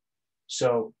month.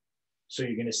 So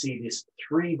you're going to see these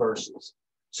 3 verses.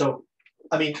 So,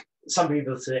 I mean, some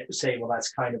people say, well,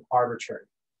 that's kind of arbitrary.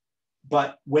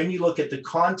 But when you look at the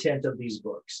content of these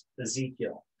books,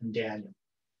 Ezekiel and Daniel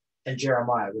and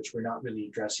Jeremiah, which we're not really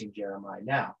addressing Jeremiah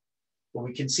now, but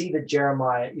we can see that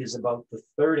Jeremiah is about the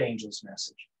 3rd angel's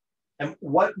message. And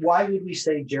why would we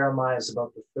say Jeremiah is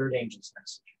about the 3rd angel's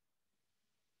message?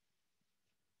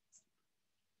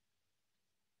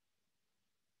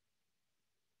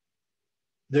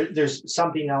 There's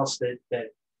something else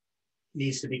that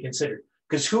needs to be considered.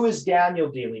 Because who is Daniel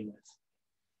dealing with?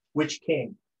 Which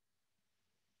king?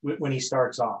 When he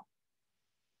starts off?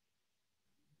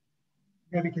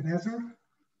 Nebuchadnezzar?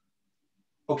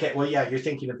 Okay, well, yeah, you're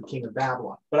thinking of the king of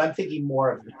Babylon, but I'm thinking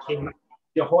more of the king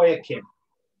Jehoiakim,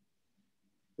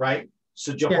 right?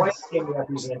 So Jehoiakim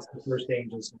represents the 1st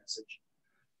angel's message,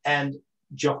 and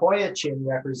Jehoiachin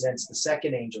represents the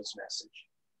 2nd angel's message.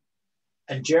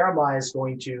 And Jeremiah is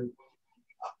going to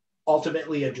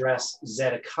ultimately address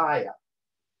Zedekiah,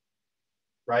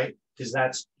 right?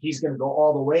 Because he's going to go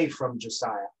all the way from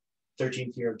Josiah,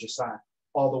 13th year of Josiah,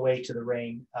 all the way to the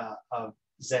reign of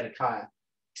Zedekiah,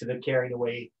 to the carrying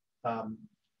away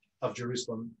of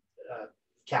Jerusalem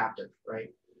captive, right?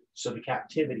 So the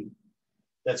captivity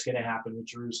that's going to happen with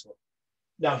Jerusalem.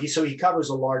 Now, he covers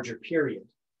a larger period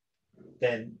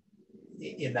than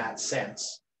in that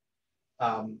sense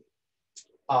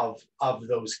of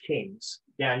those kings.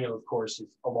 Daniel, of course, is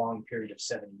a long period of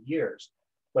 70 years.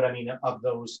 But I mean, of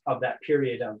that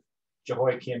period of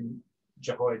Jehoiakim,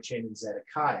 Jehoiachin, and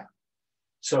Zedekiah.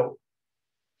 So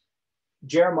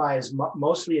Jeremiah is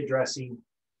mostly addressing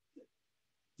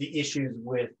the issues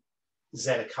with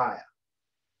Zedekiah,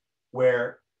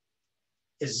 where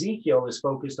Ezekiel is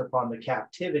focused upon the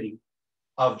captivity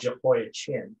of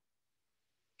Jehoiachin,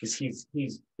 because he's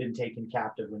been taken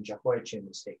captive when Jehoiachin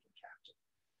was taken captive.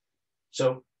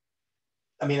 So,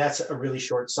 I mean, that's a really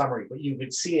short summary, but you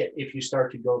would see it if you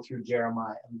start to go through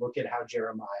Jeremiah and look at how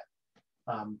Jeremiah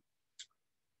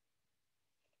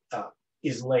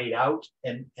is laid out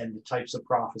and the types of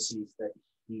prophecies that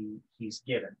he's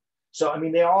given. So, I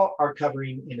mean, they all are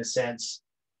covering, in a sense,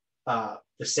 the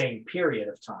same period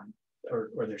of time, or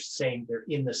they're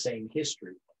in the same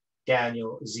history.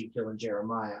 Daniel, Ezekiel, and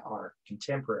Jeremiah are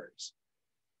contemporaries.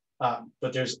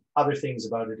 But there's other things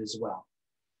about it as well.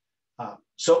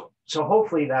 So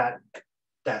hopefully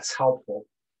that's helpful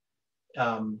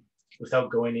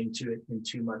without going into it in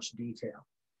too much detail.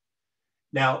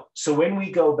 Now, so when we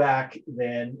go back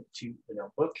then to the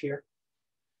notebook here.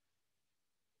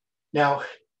 Now,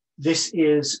 this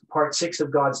is part 6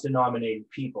 of God's denominated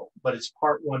people, but it's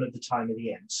part 1 of the time of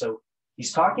the end. So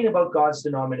he's talking about God's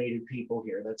denominated people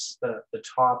here. That's the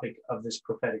topic of this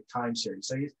prophetic time series.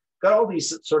 So he's got all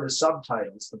these sort of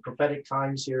subtitles. The prophetic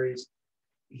time series,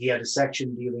 he had a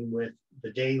section dealing with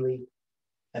the daily,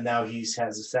 and now he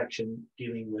has a section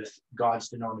dealing with God's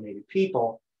denominated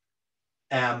people.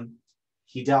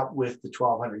 He dealt with the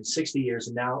 1260 years,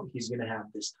 and now he's going to have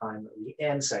this time of the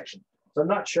end section. So I'm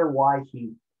not sure why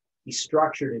he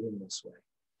structured it in this way.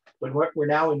 But we're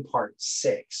now in part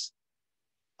 6.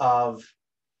 of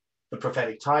the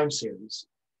prophetic time series.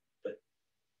 But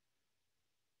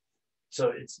so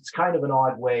it's kind of an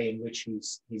odd way in which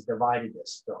he's divided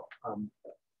this. So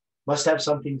must have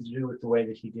something to do with the way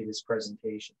that he did his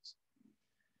presentations.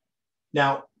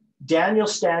 Now, Daniel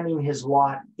standing his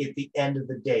lot at the end of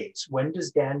the days. When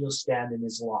does Daniel stand in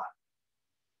his lot?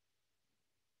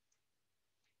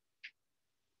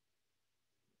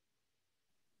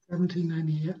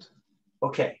 (1798).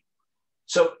 Okay.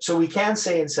 So we can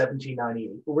say in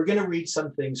 1798, but we're going to read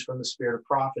some things from the Spirit of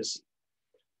Prophecy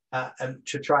and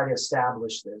to try to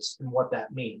establish this and what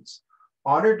that means.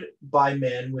 Honored by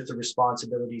men with the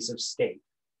responsibilities of state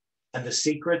and the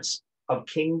secrets of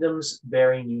kingdoms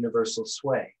bearing universal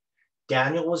sway,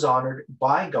 Daniel was honored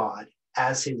by God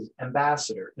as his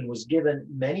ambassador and was given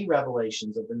many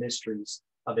revelations of the mysteries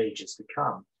of ages to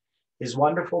come. His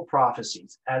wonderful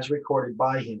prophecies, as recorded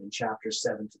by him in chapters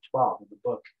 7 to 12 of the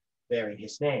book bearing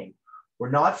his name, were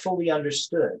not fully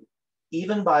understood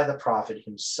even by the prophet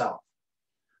himself.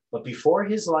 But before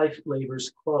his life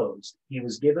labors closed, he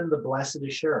was given the blessed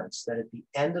assurance that at the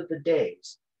end of the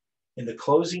days, in the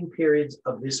closing periods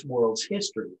of this world's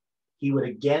history, he would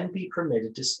again be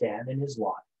permitted to stand in his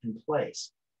lot and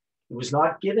place. It was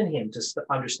not given him to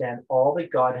understand all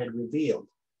that God had revealed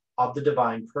of the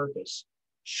divine purpose.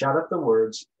 Shut up the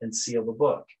words and seal the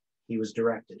book, he was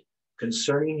directed,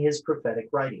 concerning his prophetic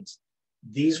writings.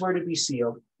 These were to be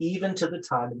sealed even to the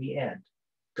time of the end.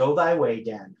 Go thy way,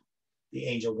 Daniel, the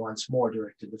angel once more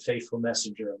directed the faithful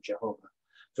messenger of Jehovah.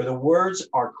 For the words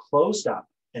are closed up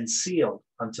and sealed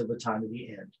until the time of the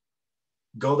end.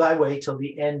 Go thy way till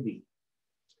the end be,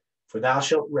 for thou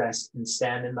shalt rest and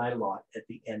stand in thy lot at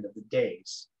the end of the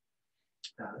days.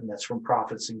 And that's from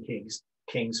Prophets and Kings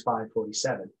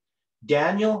 5:47.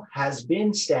 Daniel has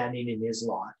been standing in his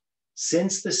lot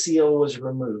since the seal was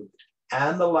removed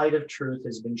and the light of truth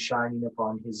has been shining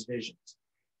upon his visions.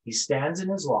 He stands in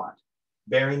his lot,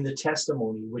 bearing the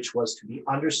testimony which was to be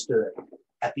understood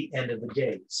at the end of the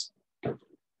days.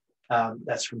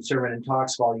 That's from Sermon and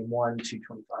Talks, Volume 1,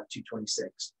 225,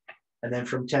 226. And then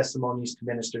from Testimonies to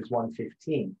Ministers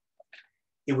 115.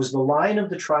 It was the Lion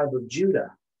of the tribe of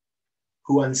Judah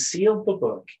who unsealed the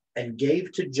book and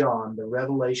gave to John the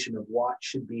revelation of what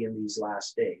should be in these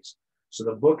last days. So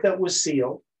the book that was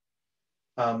sealed,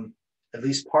 at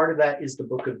least part of that is the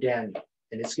book of Daniel,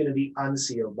 and it's going to be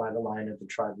unsealed by the Lion of the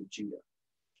tribe of Judah.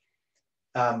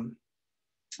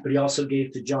 But he also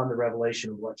gave to John the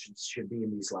revelation of what should be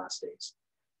in these last days.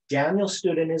 Daniel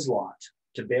stood in his lot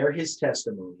to bear his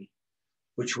testimony,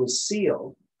 which was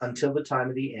sealed until the time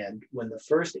of the end, when the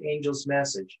first angel's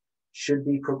message should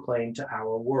be proclaimed to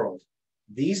our world.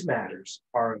 These matters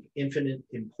are of infinite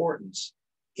importance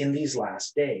in these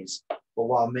last days. But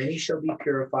while many shall be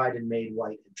purified and made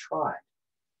white and tried,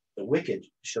 the wicked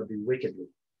shall do wickedly,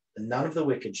 and none of the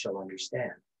wicked shall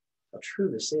understand how true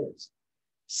this is.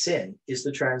 Sin is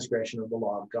the transgression of the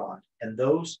law of God, and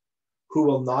those who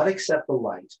will not accept the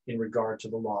light in regard to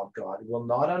the law of God will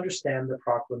not understand the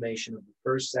proclamation of the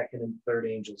first, second, and third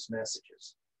angels'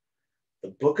 messages. The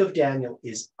book of Daniel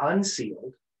is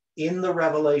unsealed in the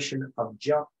revelation of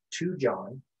to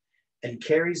John and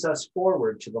carries us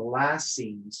forward to the last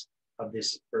scenes of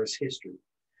this earth's history.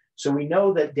 So we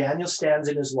know that Daniel stands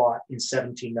in his lot in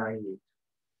 1798.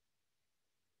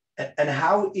 And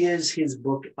how is his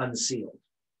book unsealed?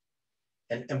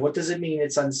 And what does it mean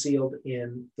it's unsealed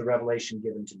in the revelation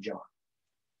given to John?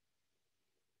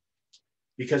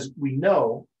 Because we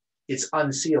know it's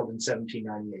unsealed in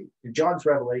 1798. And John's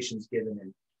revelation is given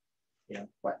in,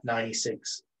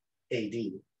 96 AD.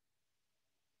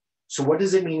 So what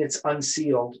does it mean it's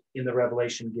unsealed in the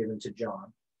revelation given to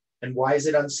John? And why is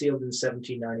it unsealed in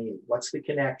 1798? What's the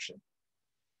connection?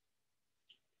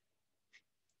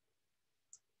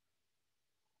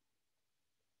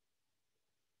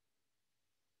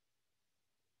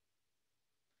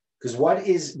 Because what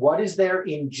is there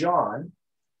in John?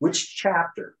 Which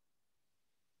chapter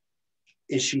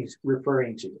is she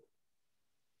referring to?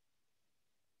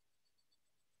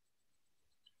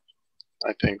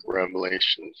 I think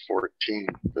Revelation 14,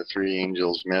 the three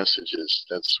angels' messages,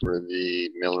 that's where the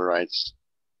Millerites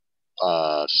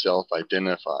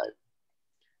self-identified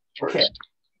first. Okay.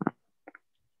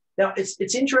 Now,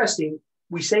 it's interesting.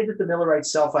 We say that the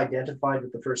Millerites self-identified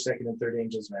with the first, second, and third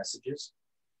angels' messages.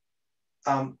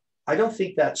 I don't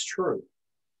think that's true.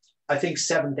 I think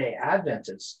Seventh-day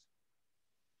Adventists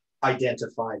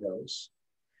identify those.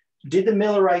 Did the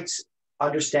Millerites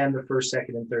understand the first,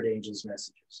 second, and third angels'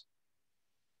 messages?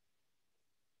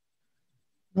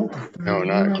 No,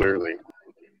 not clearly.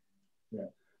 Yeah.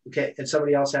 Okay, and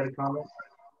somebody else had a comment?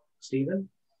 Stephen,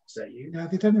 is that you? Yeah,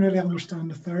 they didn't really understand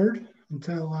the third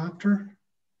until after.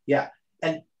 Yeah,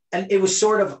 and it was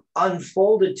sort of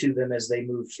unfolded to them as they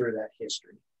moved through that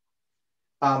history.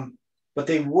 But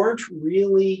they weren't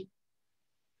really,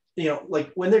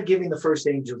 like when they're giving the first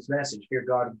angel's message, fear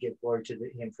God and give glory to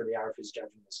him, for the hour of his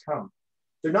judgment has come.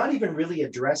 They're not even really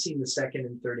addressing the second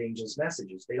and third angel's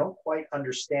messages. They don't quite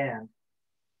understand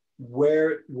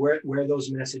where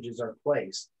those messages are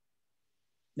placed.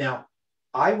 Now,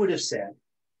 I would have said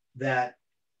that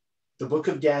the book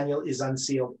of Daniel is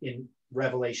unsealed in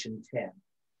Revelation 10.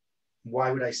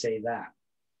 Why would I say that?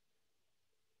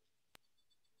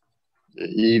 The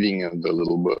eating of the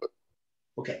little book.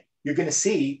 Okay, you're going to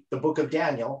see the book of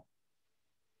Daniel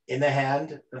in the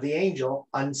hand of the angel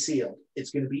unsealed.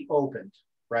 It's going to be opened,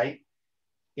 right?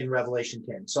 In Revelation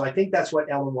 10. So I think that's what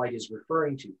Ellen White is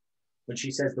referring to when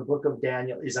she says the book of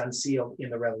Daniel is unsealed in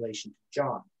the Revelation to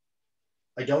John.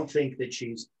 I don't think that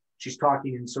she's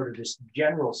talking in sort of this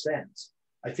general sense.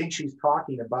 I think she's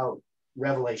talking about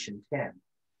Revelation 10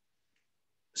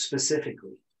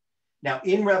 specifically. Now,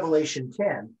 in Revelation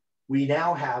 10, we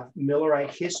now have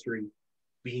Millerite history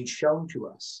being shown to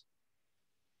us,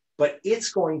 but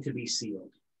it's going to be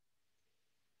sealed,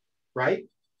 right?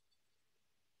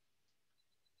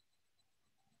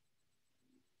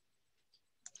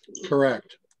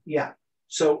 Correct. Yeah.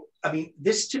 So, I mean,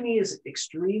 this to me is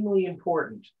extremely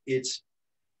important. It's,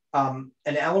 and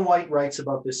Ellen White writes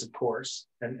about this, of course,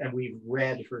 and we've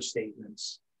read her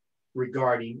statements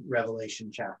regarding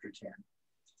Revelation chapter 10,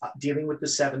 dealing with the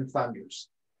seven thunders.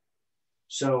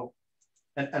 So,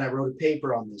 and I wrote a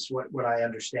paper on this, what I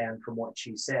understand from what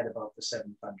she said about the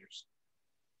seven thunders.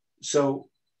 So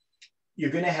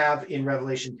you're going to have in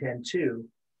Revelation 10:2,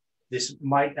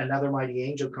 another mighty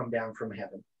angel come down from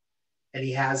heaven, and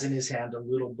he has in his hand a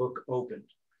little book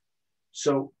opened.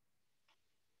 So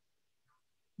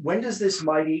when does this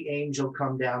mighty angel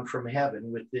come down from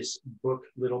heaven with this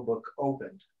little book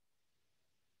opened?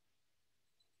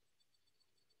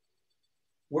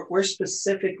 Where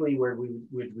specifically would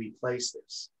we place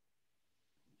this?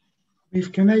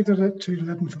 We've connected it to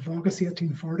 11th of August,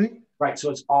 1840. Right,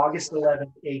 so it's August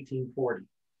 11th, 1840.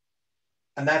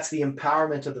 And that's the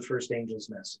empowerment of the first angel's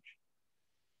message.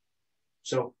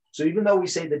 So even though we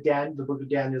say that the book of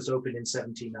Daniel is opened in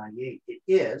 1798, it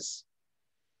is,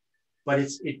 but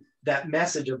that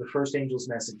message of the first angel's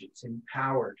message is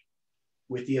empowered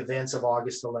with the events of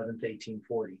August 11th,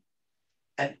 1840.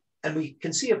 And we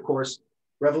can see, of course,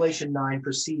 Revelation 9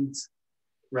 precedes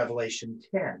Revelation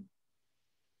 10,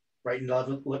 right?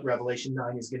 And Revelation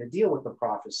 9 is going to deal with the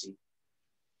prophecy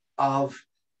of,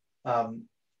 the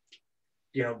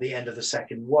end of the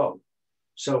second woe.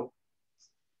 So,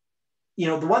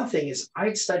 the one thing is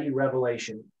I'd studied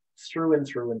Revelation through and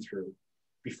through and through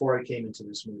before I came into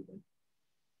this movement.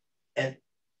 And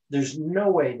there's no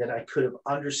way that I could have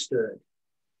understood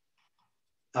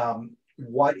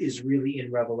what is really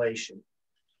in Revelation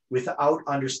without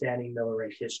understanding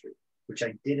Millerite history, which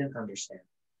I didn't understand.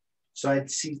 So I'd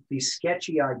see these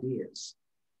sketchy ideas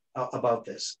about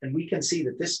this. And we can see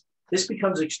that this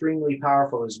becomes extremely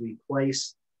powerful as we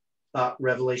place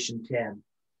Revelation 10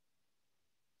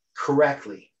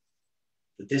 correctly,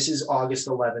 that this is August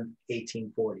 11th,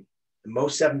 1840. And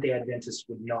most Seventh-day Adventists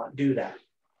would not do that.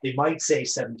 They might say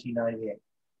 1798,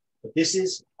 but this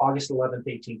is August 11th,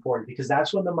 1840, because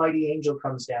that's when the mighty angel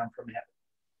comes down from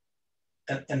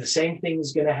heaven. And the same thing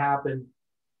is going to happen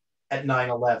at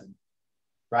 9/11,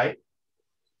 right?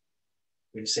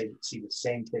 We're going to see the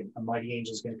same thing. A mighty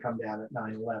angel is going to come down at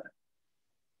 9/11.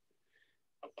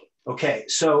 Okay,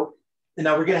 so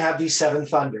now we're going to have these seven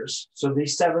thunders. So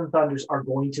these seven thunders are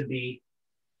going to be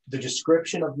the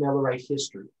description of Millerite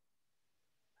history.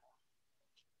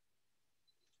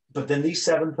 But then these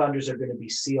seven thunders are going to be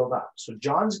sealed up. So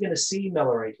John's going to see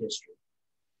Millerite history,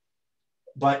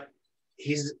 but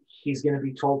he's going to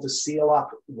be told to seal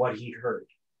up what he heard.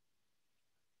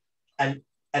 And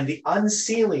the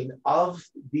unsealing of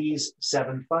these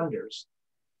seven thunders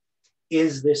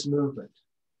is this movement.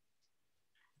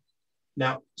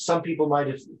 Now, some people might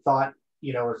have thought,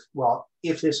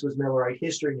 if this was Millerite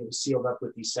history and it was sealed up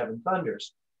with these seven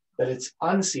thunders, that it's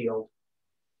unsealed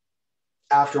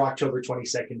after October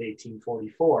 22nd,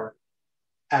 1844,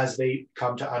 as they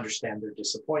come to understand their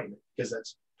disappointment, because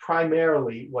that's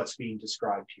primarily what's being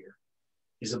described here,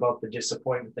 is about the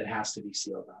disappointment that has to be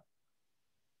sealed up.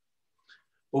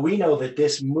 But we know that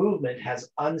this movement has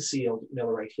unsealed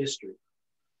Millerite history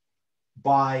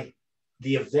by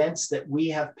the events that we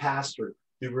have passed through,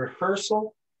 the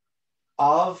rehearsal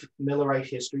of Millerite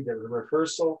history, the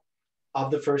rehearsal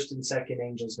of the first and second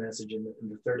angel's message and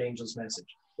the third angel's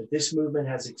message that this movement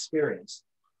has experienced,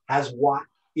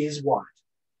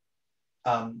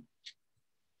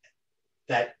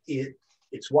 that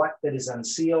it's what that is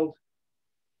unsealed,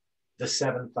 the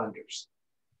seven thunders.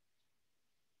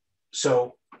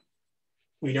 So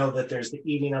we know that there's the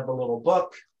eating of the little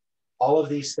book, all of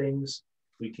these things.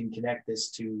 We can connect this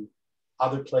to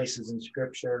other places in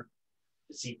scripture,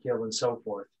 Ezekiel and so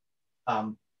forth,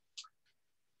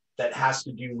 that has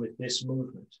to do with this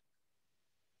movement.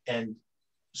 And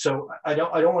so I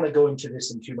don't want to go into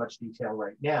this in too much detail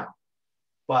right now,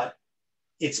 but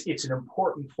it's an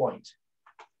important point.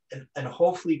 And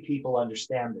hopefully people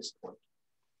understand this point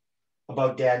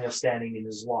about Daniel standing in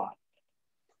his lot.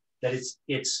 That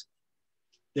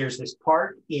there's this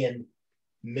part in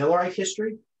Millerite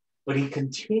history, but he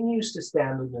continues to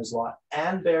stand in his lot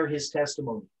and bear his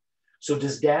testimony. So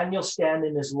does Daniel stand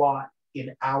in his lot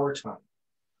in our time?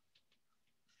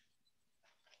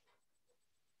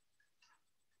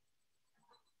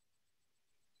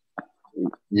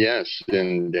 Yes,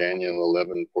 in Daniel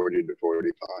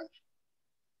 11:40-45.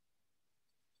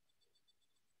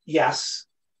 Yes.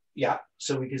 Yeah.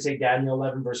 So we could say Daniel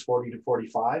 11, verse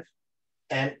 40-45,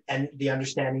 and the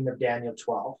understanding of Daniel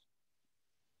 12.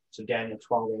 So Daniel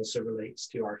 12 also relates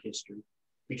to our history,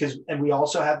 and we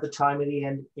also have the time of the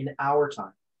end in our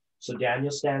time. So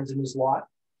Daniel stands in his lot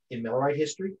in Millerite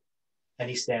history, and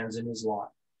he stands in his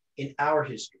lot in our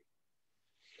history.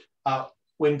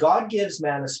 When God gives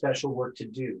man a special work to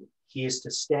do, he is to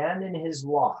stand in his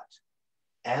lot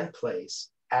and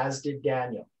place, as did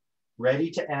Daniel,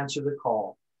 ready to answer the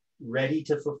call, ready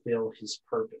to fulfill his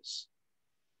purpose.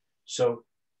 So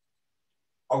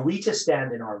are we to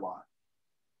stand in our lot?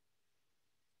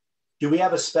 Do we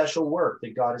have a special work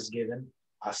that God has given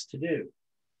us to do?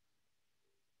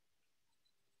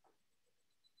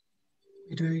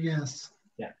 We do, yes.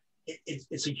 Yeah,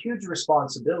 it's a huge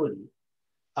responsibility.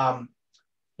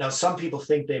 Now, some people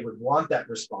think they would want that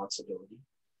responsibility,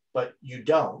 but you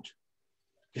don't,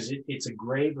 because it's a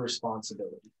grave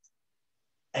responsibility.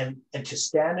 And to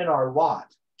stand in our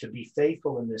lot, to be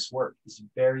faithful in this work, is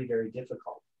very, very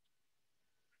difficult.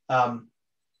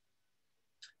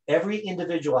 Every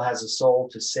individual has a soul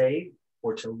to save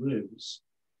or to lose.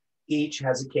 Each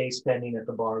has a case pending at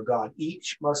the bar of God.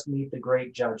 Each must meet the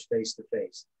great judge face to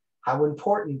face. How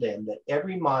important then that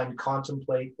every mind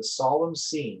contemplate the solemn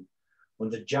scene when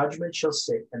the judgment shall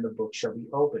sit and the book shall be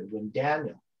opened. With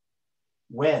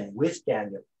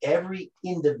Daniel, every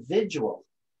individual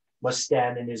must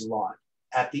stand in his lot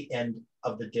at the end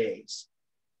of the days.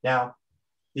 Now,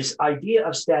 this idea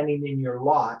of standing in your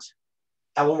lot,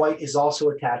 Ellen White is also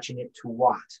attaching it to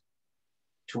what?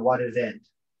 To what event?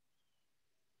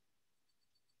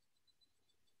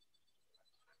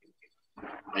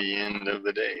 The end of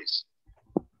the days.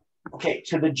 Okay,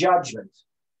 to the judgment.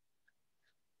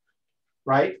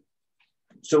 Right?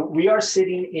 So we are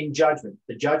sitting in judgment.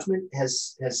 The judgment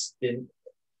has been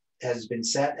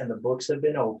set and the books have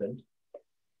been opened.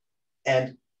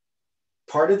 And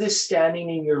part of this standing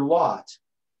in your lot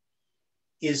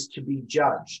is to be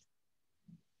judged.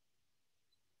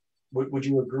 Would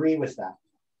you agree with that?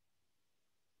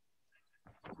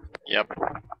 Yep.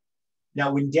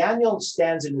 Now, when Daniel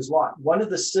stands in his lot, one of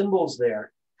the symbols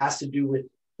there has to do with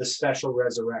the special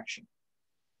resurrection.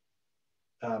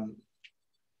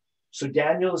 So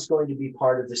Daniel is going to be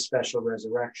part of this special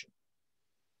resurrection.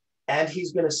 And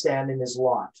he's going to stand in his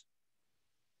lot.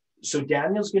 So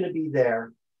Daniel's going to be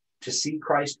there to see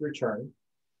Christ return,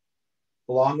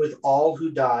 along with all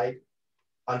who died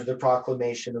under the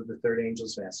proclamation of the third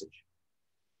angel's message,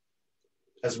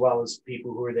 as well as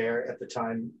people who were there at the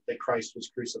time that Christ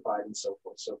was crucified and so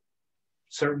forth. So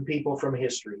certain people from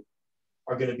history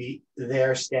are going to be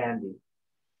there standing.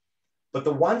 But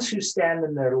the ones who stand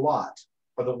in their lot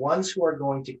are the ones who are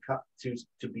going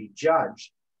to be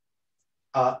judged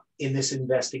in this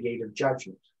investigative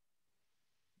judgment.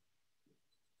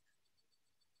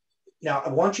 Now, I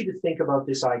want you to think about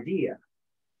this idea,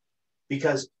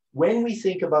 because when we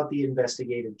think about the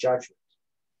investigative judgment,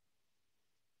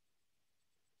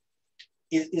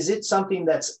 is it something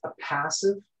that's a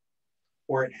passive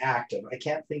or an active? I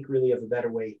can't think really of a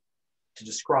better way to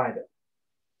describe it.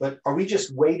 But are we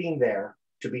just waiting there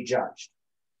to be judged?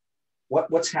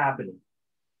 What's happening?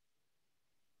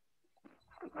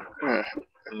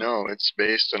 No, it's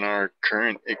based on our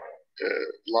current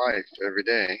life every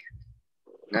day.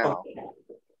 Now, okay.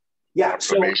 Yeah,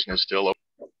 so probation is still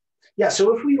open. Yeah,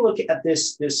 so if we look at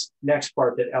this next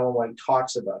part that Ellen White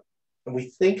talks about, and we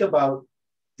think about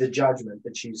the judgment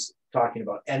that she's talking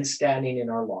about and standing in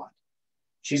our lot,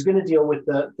 she's going to deal with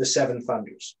the seven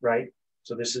thunders, right?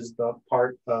 So this is the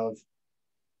part of,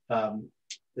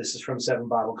 this is from Seven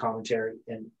Bible Commentary,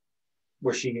 and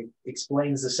where she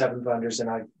explains the seven thunders, and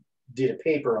I did a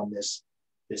paper on this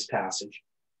this passage.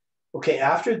 Okay,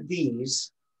 after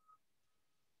these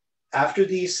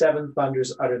seven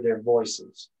thunders utter their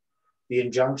voices, the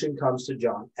injunction comes to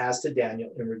John as to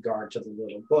Daniel in regard to the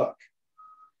little book.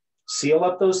 Seal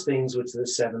up those things which the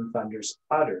seven thunders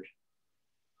uttered.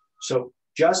 So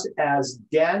just as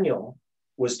Daniel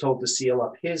was told to seal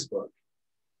up his book,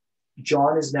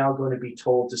 John is now going to be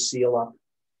told to seal up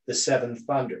the seven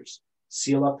thunders.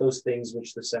 Seal up those things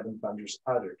which the seven thunders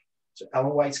uttered. So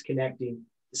Ellen White's connecting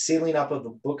the sealing up of the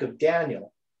book of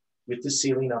Daniel with the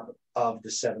sealing up of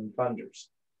the seven thunders.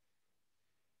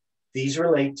 These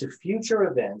relate to future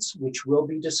events which will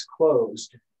be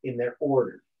disclosed in their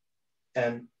order.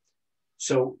 And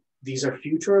so these are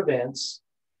future events.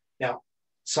 Now,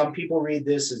 some people read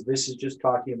this as this is just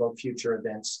talking about future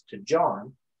events to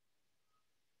John.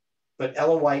 But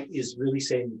Ellen White is really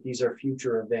saying that these are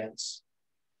future events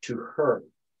to her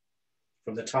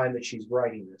from the time that she's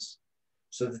writing this.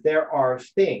 So that there are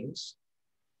things,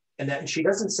 and she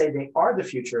doesn't say they are the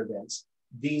future events.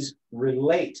 These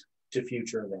relate to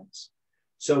future events.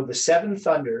 So the seven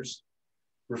thunders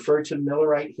refer to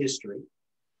Millerite history,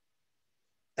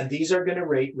 and these are going to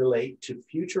relate to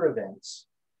future events,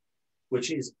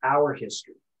 which is our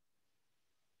history.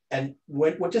 And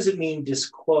what does it mean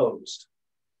disclosed?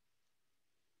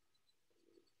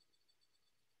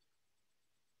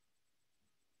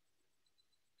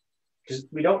 Because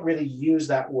we don't really use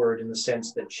that word in the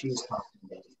sense that she's talking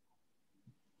about.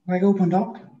 Like opened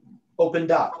up?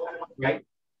 Opened up, right?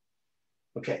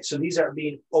 Okay, so these are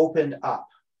being opened up.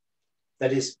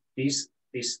 That is, these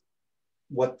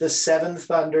what the seven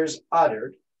thunders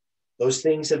uttered, those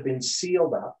things have been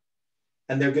sealed up,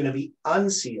 and they're going to be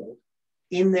unsealed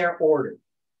in their order,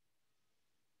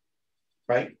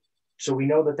 right? So we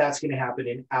know that that's going to happen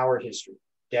in our history.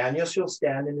 Daniel shall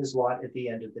stand in his lot at the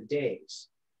end of the days.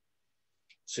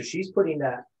 So she's putting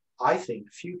that, I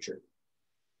think, future.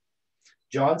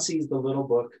 John sees the little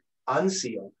book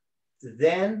unsealed.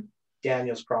 Then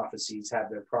Daniel's prophecies have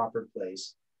their proper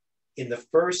place in the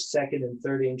first, second, and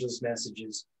third angels'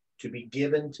 messages to be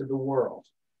given to the world.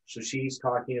 So she's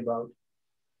talking about,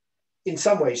 in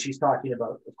some ways, she's talking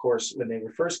about, of course, when they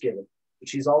were first given, but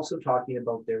she's also talking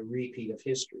about their repeat of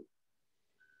history.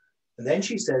 And then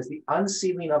she says the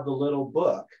unsealing of the little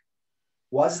book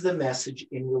was the message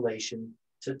in relation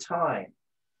to time.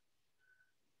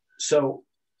 So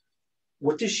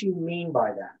what does she mean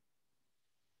by that?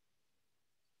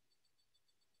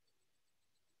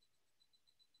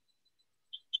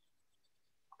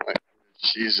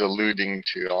 She's alluding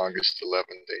to August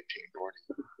 11th,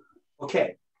 1840.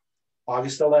 Okay,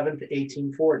 August 11th,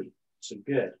 1840. So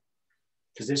good.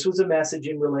 Because this was a message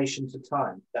in relation to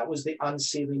time. That was the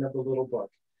unsealing of the little book.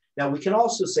 Now, we can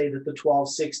also say that the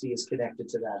 1260 is connected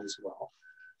to that as well.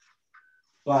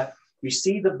 But we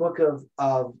see the book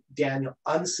of Daniel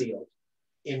unsealed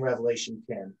in Revelation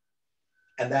 10.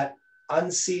 And that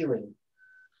unsealing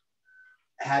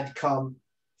had come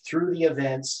through the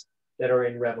events that are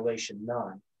in Revelation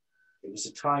 9. It was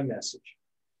a time message.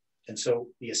 And so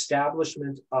the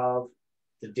establishment of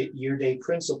the year-day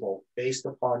principle based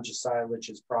upon Josiah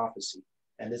Litch's prophecy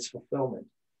and its fulfillment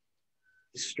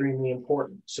is extremely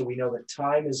important. So we know that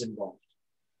time is involved.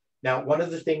 Now, one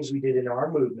of the things we did in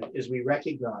our movement is we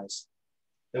recognized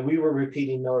that we were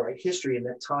repeating Millerite history and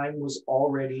that time was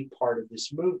already part of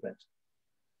this movement.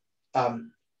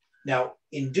 Now,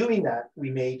 in doing that, we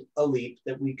made a leap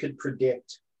that we could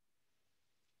predict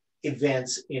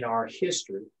events in our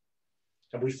history.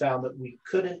 And we found that we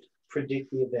couldn't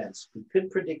predict the events. We could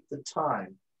predict the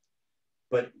time,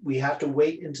 but we have to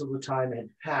wait until the time had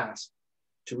passed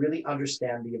to really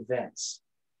understand the events.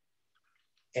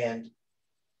 And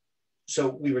so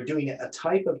we were doing a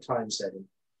type of time setting,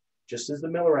 just as the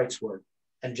Millerites were.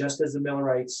 And just as the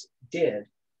Millerites did,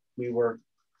 we were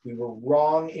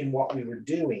wrong in what we were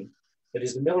doing. That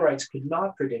is, the Millerites could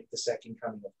not predict the second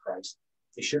coming of Christ.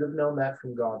 They should have known that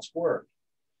from God's word.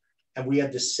 And we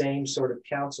had the same sort of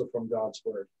counsel from God's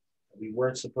word. We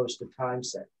weren't supposed to time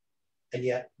set. And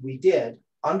yet we did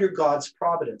under God's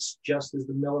providence, just as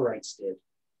the Millerites did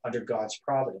under God's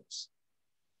providence.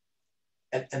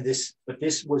 But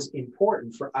this was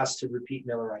important for us to repeat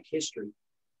Millerite history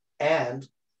and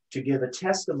to give a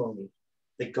testimony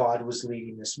that God was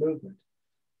leading this movement.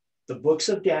 The books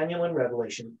of Daniel and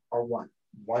Revelation are one.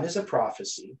 One is a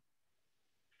prophecy,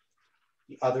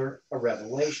 the other a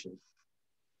revelation.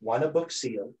 One a book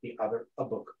sealed, the other a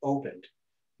book opened.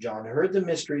 John heard the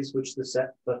mysteries which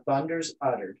the thunders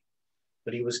uttered,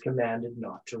 but he was commanded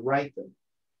not to write them.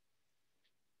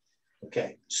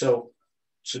 Okay, so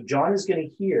John is going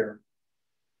to hear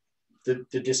the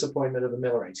disappointment of the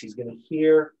Millerites. He's going to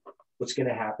hear what's going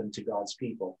to happen to God's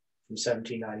people from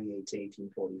 1798 to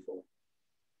 1844.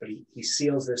 But he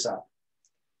seals this up.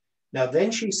 Now then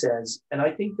she says, and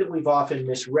I think that we've often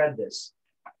misread this,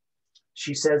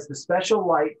 she says the special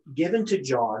light given to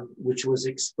John, which was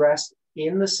expressed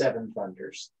in the seven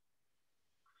thunders,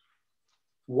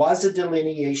 was a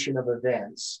delineation of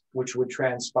events which would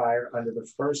transpire under the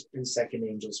first and second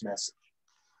angel's message.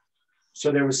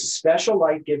 So there was a special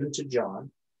light given to John.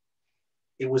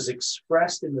 It was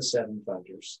expressed in the seven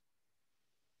thunders.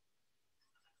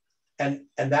 And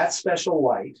that special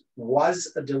light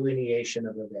was a delineation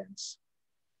of events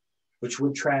which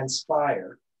would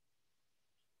transpire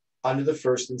under the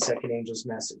first and second angel's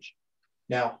message.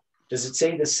 Now, does it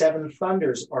say the seven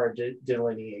thunders are a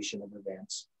delineation of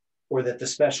events, or that the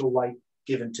special light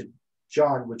given to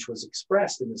John, which was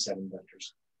expressed in the seven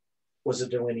thunders, was a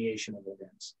delineation of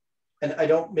events? And I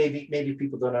don't, maybe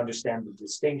people don't understand the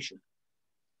distinction.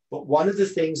 But one of the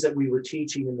things that we were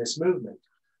teaching in this movement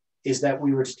is that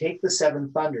we were to take the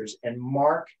seven thunders and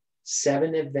mark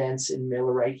seven events in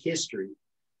Millerite history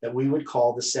that we would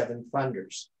call the seven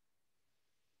thunders.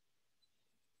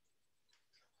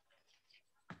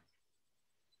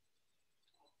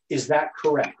 Is that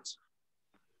correct?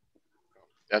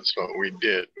 That's what we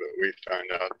did, but we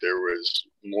found out there was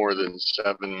more than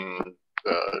seven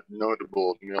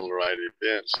notable Millerite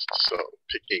events. So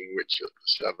picking which of the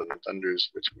seven thunders,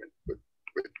 which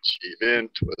event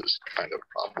was kind of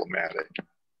problematic.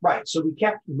 Right. So we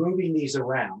kept moving these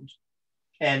around,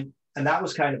 and that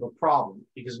was kind of a problem,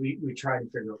 because we tried to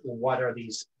figure out, well, what are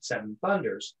these seven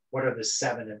thunders? What are the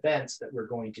seven events that we're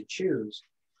going to choose?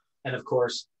 And of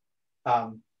course,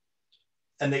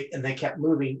 and they kept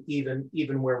moving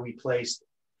even where we placed,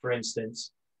 for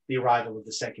instance, the arrival of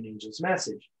the second angel's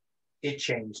message. It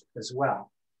changed as well.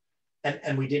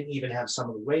 And we didn't even have some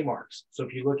of the waymarks. So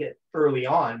if you look at early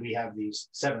on, we have these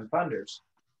seven thunders,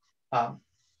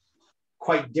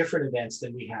 quite different events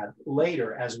than we had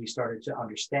later as we started to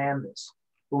understand this.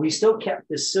 But we still kept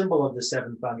the symbol of the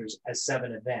seven thunders as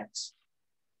seven events.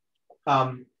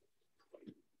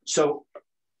 So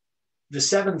the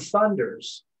seven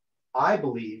thunders, I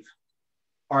believe,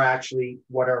 are actually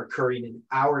what are occurring in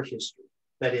our history.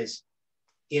 That is,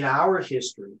 in our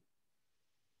history,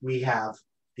 we have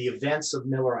the events of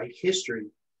Millerite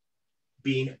history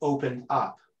being opened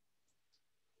up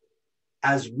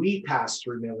as we pass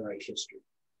through Millerite history.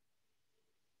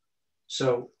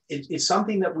 So it's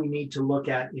something that we need to look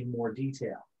at in more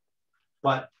detail.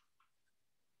 But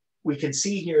we can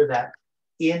see here that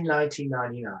in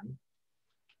 1999,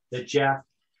 that Jeff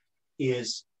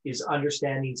is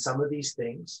understanding some of these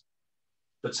things,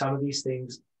 but some of these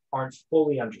things aren't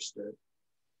fully understood.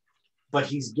 But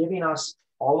he's giving us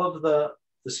all of the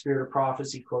spirit of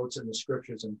prophecy quotes in the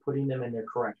scriptures and putting them in their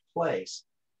correct place.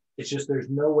 It's just there's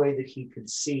no way that he could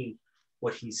see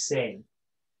what he's saying,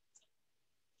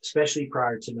 especially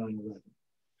prior to 9/11.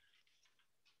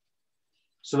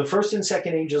 So the first and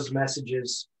second angel's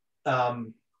messages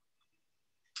would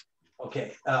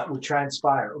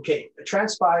transpire. Okay,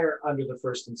 transpire under the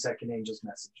first and second angel's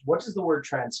message. What does the word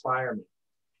transpire mean?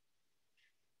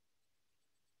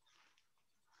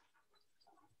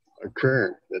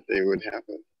 Occur, that they would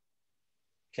happen.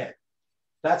 Okay,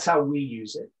 that's how we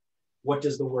use it. What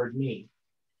does the word mean?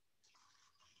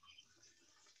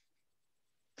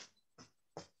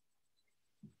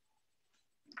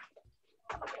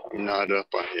 I'm not up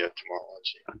on the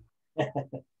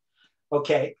etymology.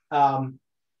 Okay,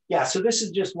 yeah, so this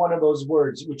is just one of those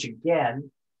words which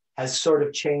again has sort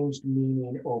of changed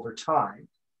meaning over time.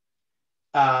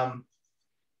 I'm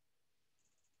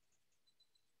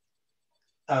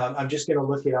just going to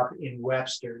look it up in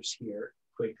Webster's here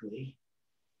quickly.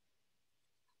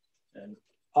 And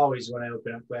always when I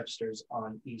open up Webster's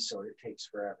on eSword, it takes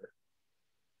forever.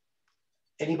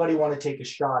 Anybody want to take a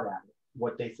shot at it,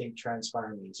 what they think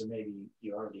transpire means? Or maybe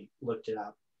you already looked it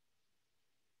up.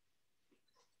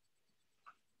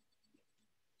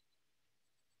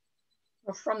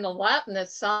 Well, from the Latin, it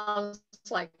sounds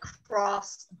like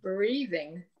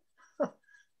cross-breathing.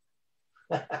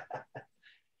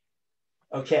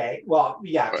 Okay, well,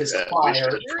 yeah, because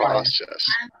fire. Process.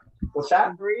 What's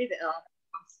that? Breathe,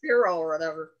 spiro or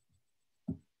whatever.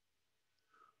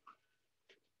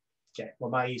 Okay,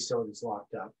 well, my eSword is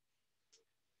locked up.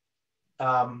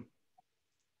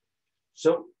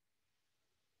 So,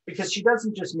 because she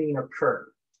doesn't just mean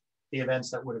occur, the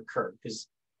events that would occur, because,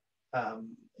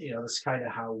 that's kind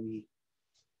of how we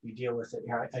deal with it.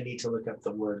 I need to look up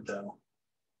the word, though.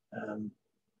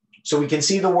 So we can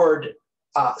see the word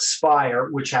spire,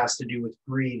 which has to do with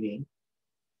breathing,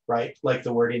 right? Like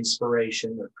the word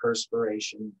inspiration or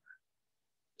perspiration,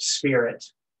 spirit.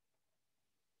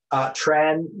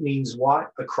 Tran means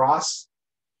what? Across.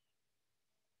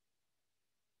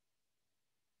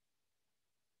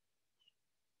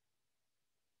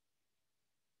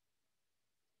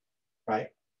 Right.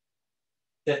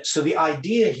 So the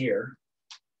idea here,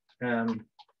 I'm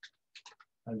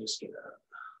just gonna,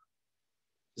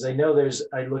 because I know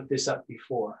I looked this up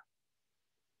before.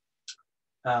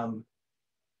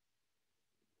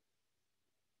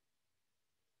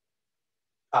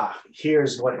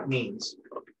 Here's what it means.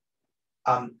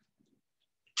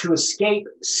 To escape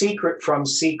secret from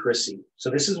secrecy. So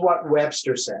this is what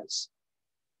Webster says.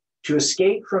 To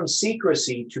escape from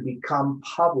secrecy, to become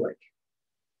public.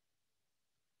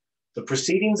 The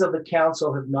proceedings of the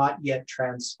council have not yet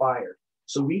transpired.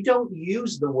 So we don't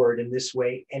use the word in this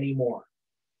way anymore,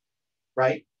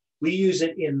 right? We use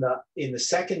it in the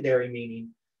secondary meaning,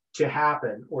 to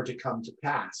happen or to come to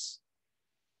pass.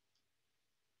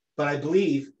 But I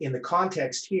believe in the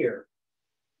context here,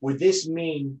 would this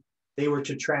mean they were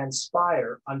to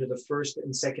transpire under the first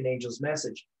and second angel's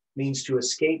message, means to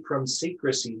escape from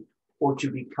secrecy or to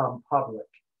become public?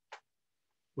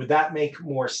 Would that make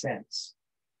more sense?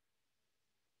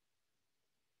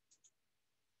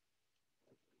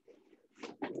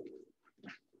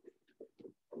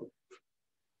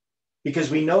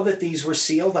 Because we know that these were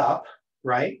sealed up,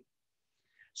 right?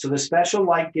 So the special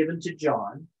light given to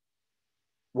John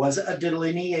was a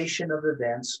delineation of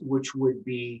events which would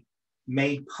be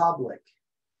made public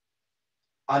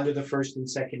under the first and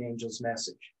second angel's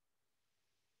message.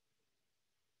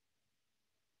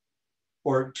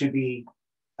 Or to be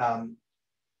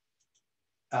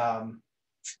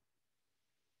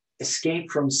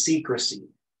escape from secrecy.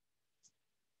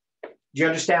 Do you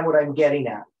understand what I'm getting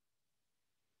at?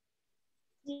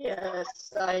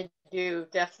 Yes, I do,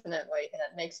 definitely. And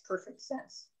it makes perfect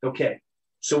sense. Okay.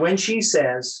 So when she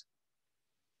says,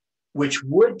 which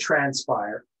would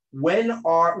transpire, when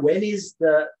is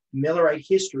the Millerite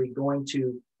history going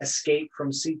to escape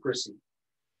from secrecy?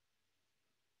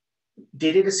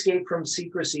 Did it escape from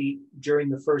secrecy during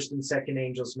the first and second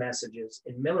angel's messages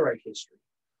in Millerite history?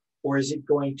 Or is it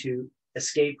going to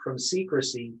escape from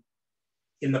secrecy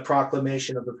in the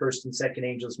proclamation of the first and second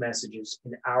angel's messages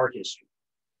in our history?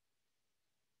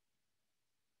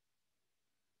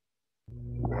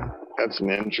 That's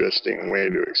an interesting way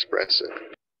to express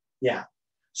it. Yeah.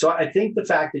 So I think the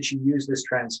fact that she used this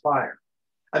transpire,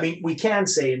 I mean, we can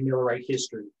say in Millerite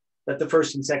history that the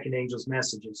first and second angel's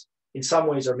messages in some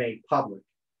ways are made public.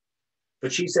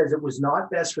 But she says it was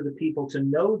not best for the people to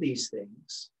know these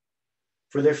things,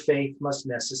 for their faith must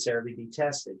necessarily be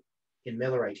tested in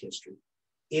Millerite history.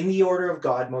 In the order of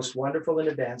God, most wonderful and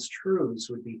advanced truths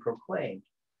would be proclaimed.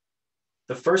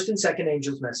 The first and second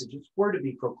angel's messages were to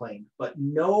be proclaimed, but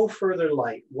no further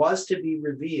light was to be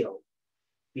revealed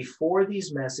before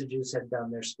these messages had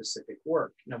done their specific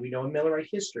work. Now, we know in Millerite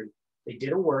history, they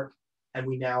did a work, and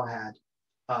we now had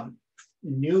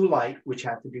new light, which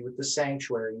had to do with the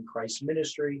sanctuary in Christ's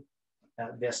ministry,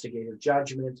 investigative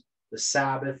judgment, the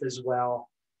Sabbath as well.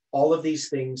 All of these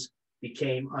things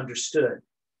became understood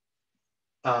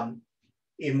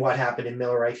in what happened in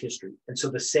Millerite history. And so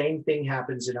the same thing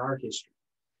happens in our history.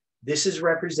 This is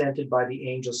represented by the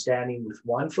angel standing with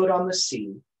one foot on the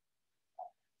sea,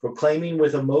 proclaiming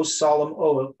with a most solemn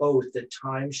oath that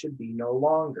time should be no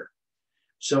longer.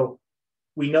 So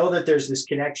we know that there's this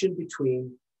connection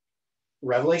between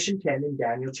Revelation 10 and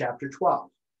Daniel chapter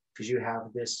 12, because you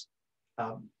have this,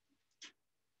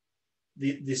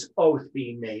 this oath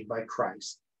being made by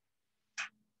Christ.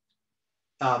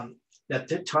 That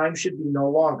the time should be no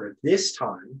longer. This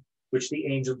time, which the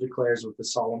angel declares with a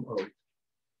solemn oath,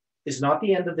 is not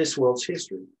the end of this world's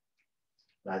history,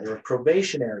 neither a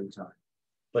probationary time,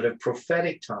 but a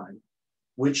prophetic time,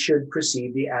 which should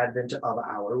precede the advent of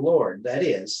our Lord. That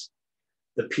is,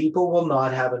 the people will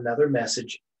not have another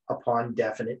message upon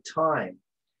definite time.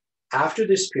 After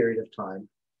this period of time,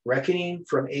 reckoning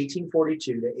from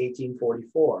 1842 to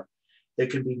 1844, there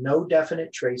can be no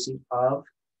definite tracing of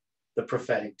the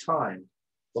prophetic time.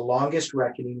 The longest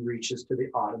reckoning reaches to the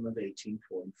autumn of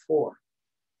 1844.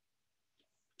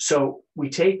 So we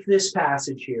take this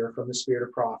passage here from the Spirit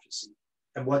of Prophecy,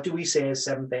 and what do we say as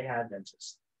Seventh-day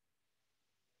Adventists?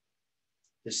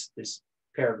 This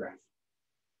paragraph.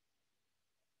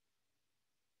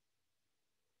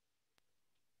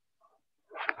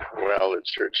 Well, the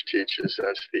church teaches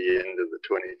that's the end of the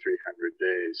 2300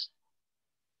 days.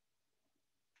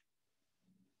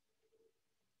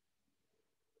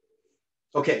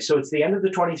 Okay, so it's the end of the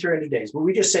 2300 days, but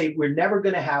we just say we're never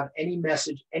going to have any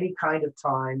message, any kind of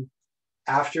time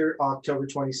after October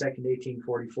 22nd,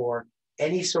 1844.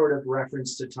 Any sort of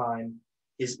reference to time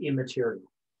is immaterial,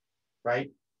 right?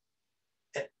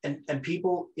 And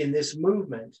people in this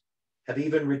movement have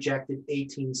even rejected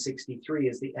 1863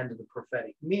 as the end of the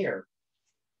prophetic mirror,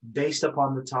 based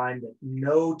upon the time that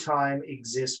no time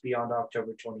exists beyond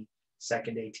October 22nd,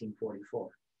 1844.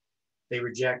 They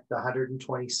reject the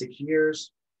 126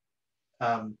 years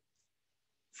from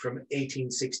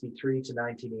 1863 to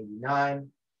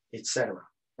 1989, etc.,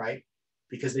 right?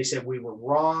 Because they said we were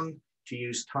wrong to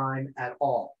use time at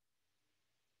all.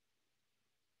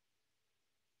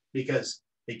 Because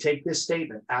they take this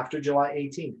statement after July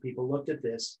 18th, people looked at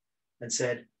this and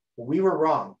said, well, we were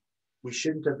wrong. We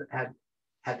shouldn't have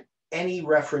had any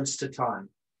reference to time.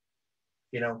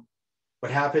 You know,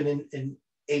 what happened in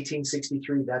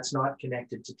 1863, that's not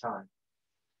connected to time.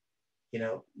 You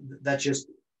know, that's just,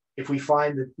 if we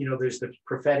find that, you know, there's the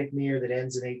prophetic mirror that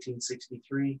ends in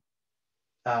 1863,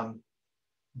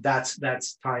 that's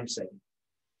time setting,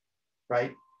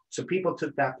 right? So people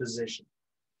took that position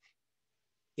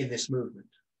in this movement.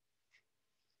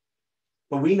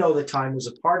 But we know that time was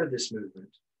a part of this movement.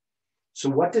 So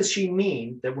what does she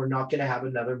mean that we're not going to have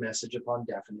another message upon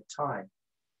definite time?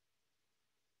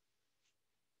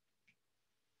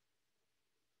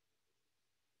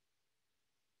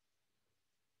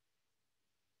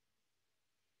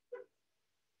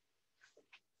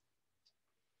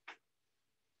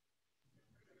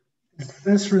 Is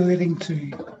this relating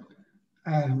to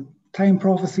time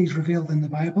prophecies revealed in the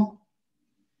Bible?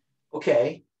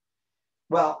 Okay.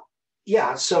 Well,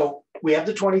 yeah. So we have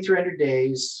the 2300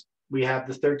 days. We have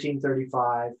the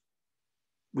 1335.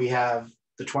 We have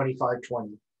the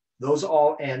 2520. Those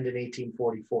all end in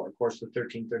 1844. Of course, the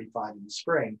 1335 in the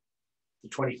spring, the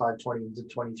 2520 and the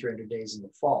 2300 days in the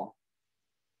fall.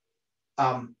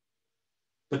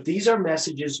 But these are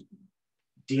messages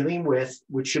dealing with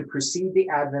which should precede the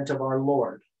advent of our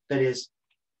Lord. That is,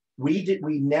 we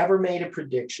never made a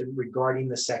prediction regarding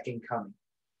the second coming.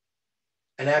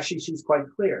 And actually, she's quite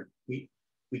clear.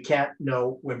 We can't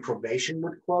know when probation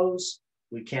would close.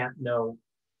 We can't know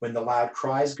when the loud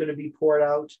cry is going to be poured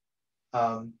out.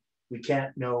 We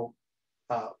can't know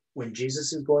when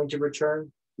Jesus is going to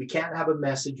return. We can't have a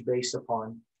message based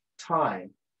upon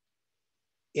time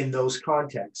in those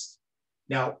contexts.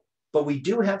 Now, but we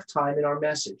do have time in our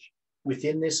message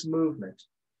within this movement.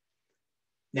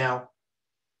 Now,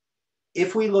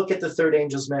 if we look at the third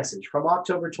angel's message from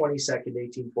October 22nd,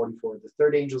 1844, the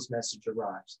third angel's message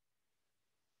arrives.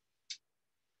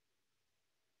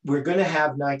 We're going to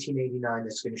have 1989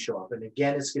 that's going to show up. And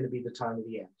again, it's going to be the time of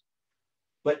the end.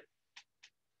 But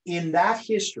in that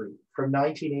history from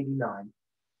 1989,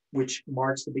 which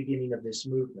marks the beginning of this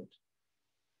movement,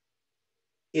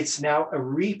 it's now a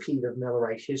repeat of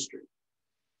Millerite history.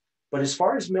 But as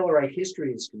far as Millerite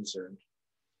history is concerned,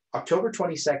 October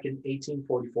 22nd,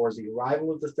 1844 is the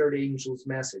arrival of the third angel's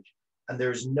message, and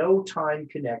there's no time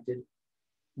connected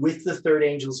with the third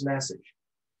angel's message.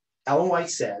 Ellen White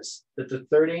says that the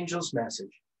third angel's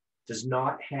message does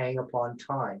not hang upon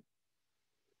time.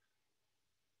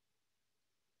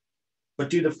 But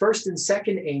do the first and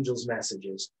second angel's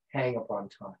messages hang upon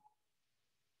time?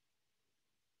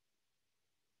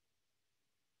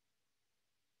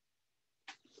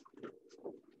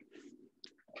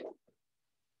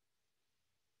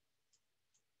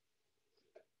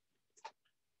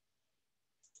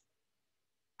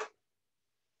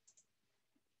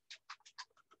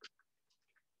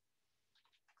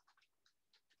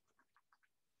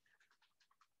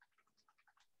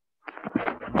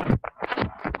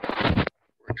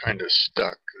 We're kind of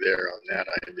stuck there on that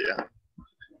idea.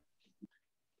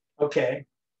 Okay.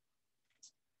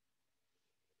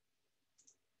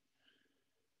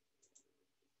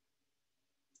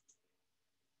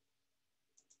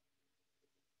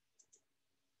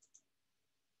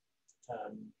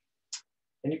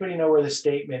 Anybody know where the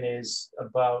statement is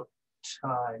about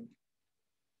time?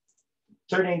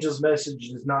 Third angel's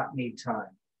message does not need time.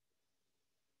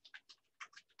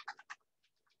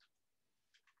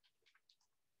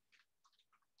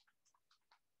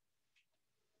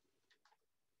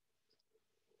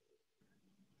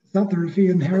 Is that the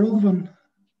Review and Herald one?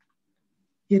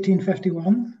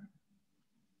 1851?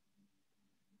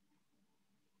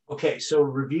 Okay, so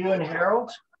Review and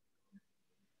Herald?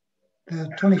 The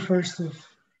 21st of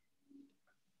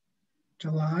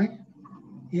July,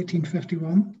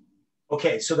 1851.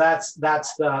 Okay, so that's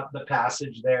the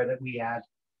passage there that we had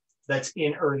that's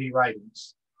in early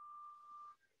writings,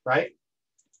 right?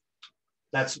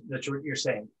 That's what you're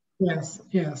saying. Yes,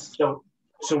 yes.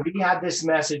 So we had this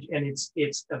message, and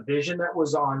it's a vision that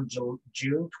was on June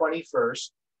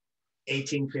 21st,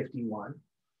 1851,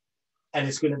 and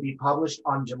it's going to be published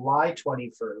on July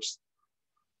 21st,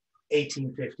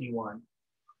 1851.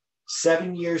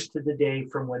 7 years to the day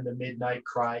from when the midnight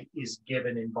cry is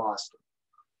given in Boston.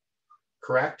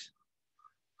 Correct?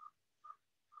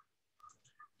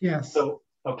 Yes. So,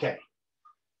 okay.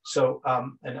 So,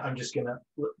 and I'm just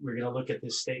we're gonna look at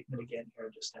this statement again here.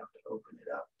 I just have to open it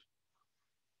up.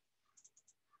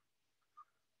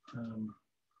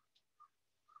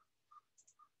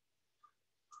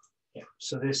 Yeah,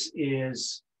 so this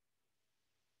is,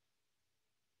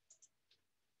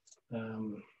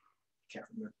 can't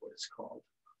remember what it's called.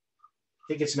 I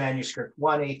think it's manuscript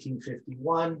 1,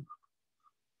 1851.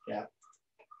 Yeah.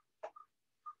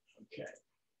 Okay.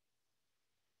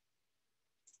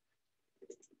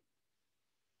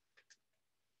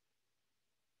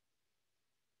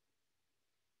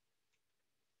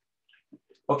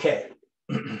 Okay.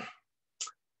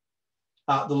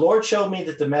 The Lord showed me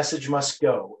that the message must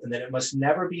go and that it must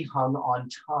never be hung on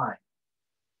time.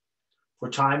 For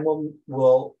time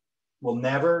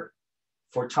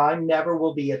never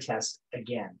will be a test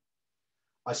again.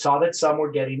 I saw that some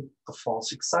were getting a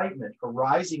false excitement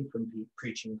arising from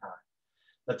preaching time,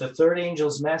 that the third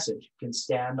angel's message can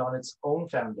stand on its own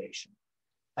foundation,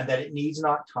 and that it needs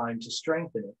not time to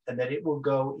strengthen it, and that it will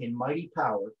go in mighty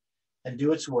power and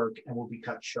do its work and will be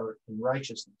cut short in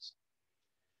righteousness.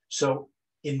 So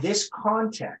in this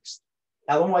context,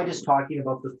 Ellen White is talking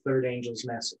about the third angel's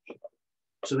message.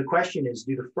 So the question is,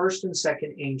 do the first and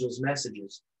second angel's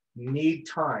messages need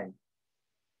time?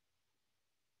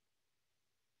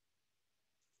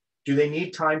 Do they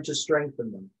need time to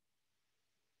strengthen them?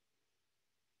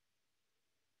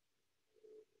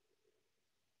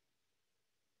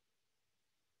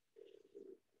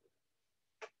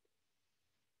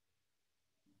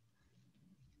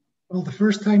 Well, the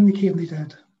first time they came, they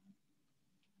did.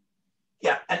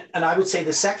 Yeah, and I would say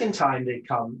the second time they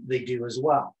come, they do as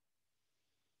well.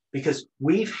 Because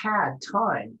we've had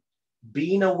time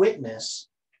being a witness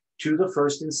to the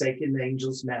first and second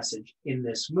angel's message in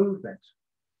this movement,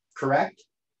 correct?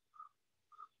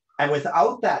 And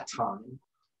without that time,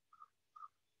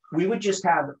 we would just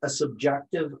have a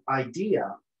subjective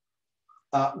idea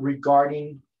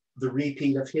regarding the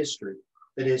repeat of history.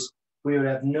 That is, we would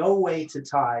have no way to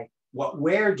tie what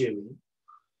we're doing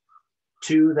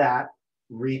to that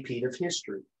repeat of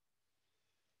history.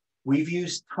 We've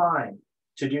used time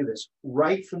to do this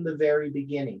right from the very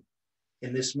beginning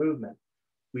in this movement.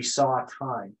 We saw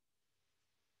time.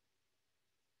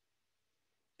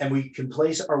 And we can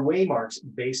place our waymarks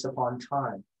based upon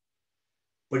time.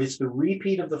 But it's the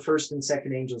repeat of the first and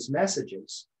second angel's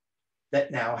messages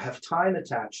that now have time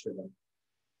attached to them.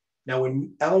 Now,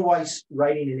 when Ellen White's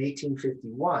writing in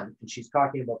 1851, and she's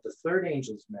talking about the third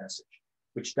angel's message,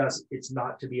 which it's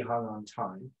not to be hung on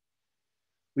time,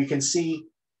 we can see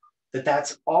that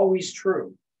that's always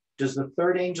true. Does the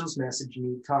third angel's message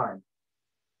need time?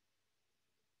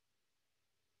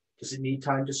 Does it need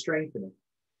time to strengthen it?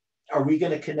 Are we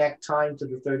going to connect time to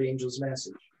the third angel's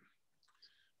message?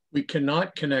 We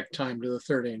cannot connect time to the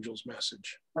third angel's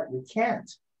message. Right, we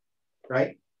can't,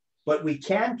 right? But we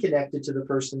can connect it to the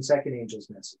first and second angel's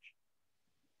message.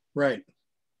 Right.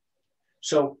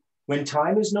 So when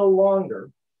time is no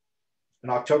longer, on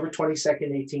October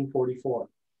 22nd, 1844,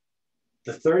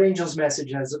 the third angel's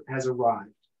message has arrived,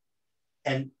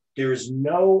 and there is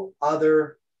no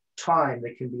other time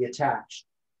that can be attached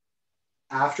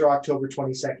after October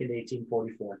 22nd,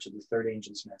 1844 to the third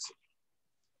angel's message.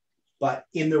 But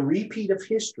in the repeat of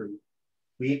history,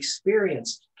 we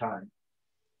experienced time.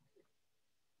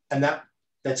 And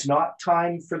that's not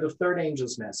time for the third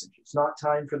angel's message. It's not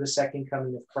time for the second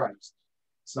coming of Christ.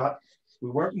 We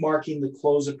weren't marking the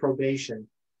close of probation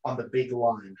on the big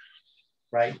line,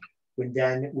 right?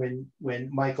 When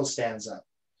Michael stands up,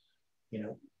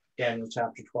 Daniel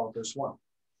chapter 12, verse 1.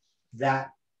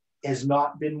 That has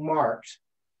not been marked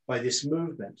by this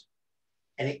movement,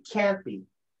 and it can't be.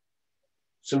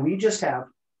 So we just have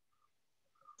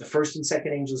the first and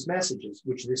second angel's messages,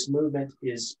 which this movement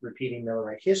is repeating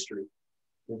Millerite history.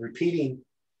 We're repeating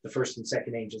the first and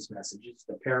second angel's messages,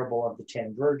 the parable of the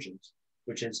 10 virgins,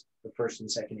 which is the first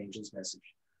and second angel's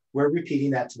message. We're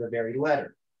repeating that to the very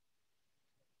letter.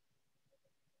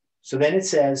 So then it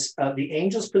says, the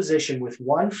angel's position with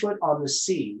one foot on the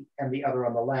sea and the other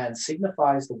on the land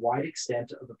signifies the wide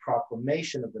extent of the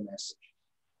proclamation of the message.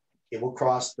 It will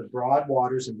cross the broad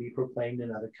waters and be proclaimed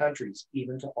in other countries,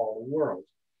 even to all the world.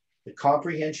 The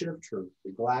comprehension of truth,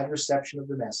 the glad reception of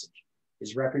the message,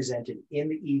 is represented in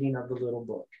the eating of the little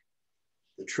book.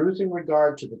 The truth in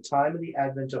regard to the time of the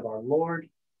advent of our Lord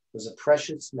was a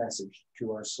precious message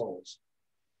to our souls.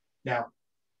 Now,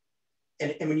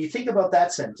 and when you think about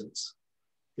that sentence,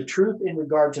 the truth in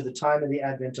regard to the time of the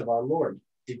advent of our Lord,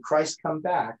 Did Christ come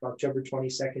back October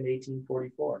 22nd,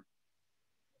 1844?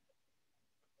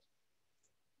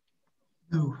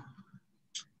 No.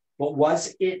 But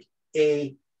was it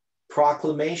a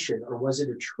proclamation or was it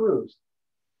a truth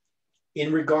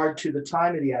in regard to the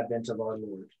time of the advent of our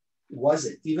Lord? Was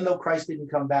it, even though Christ didn't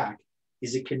come back,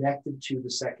 is it connected to the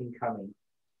second coming?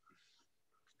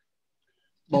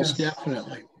 Most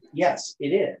definitely. Yes, it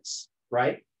is,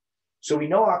 right? So we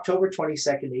know October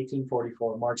 22nd,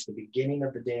 1844 marks the beginning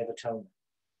of the Day of Atonement.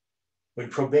 When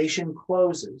probation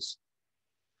closes,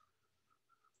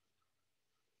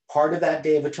 part of that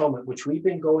Day of Atonement, which we've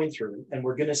been going through, and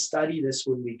we're going to study this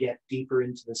when we get deeper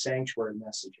into the sanctuary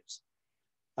messages,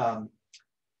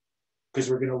 because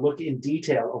we're going to look in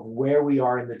detail of where we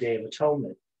are in the Day of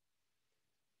Atonement.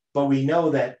 But we know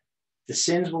that the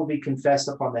sins will be confessed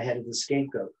upon the head of the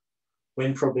scapegoat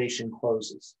when probation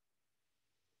closes.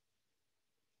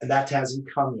 And that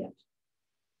hasn't come yet.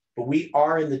 But we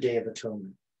are in the Day of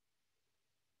Atonement.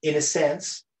 In a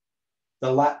sense,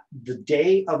 the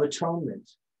Day of Atonement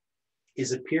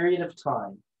is a period of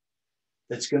time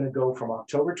that's going to go from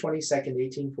October 22nd,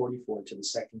 1844 to the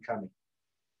second coming.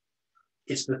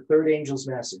 It's the third angel's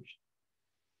message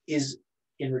is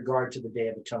in regard to the Day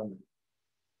of Atonement.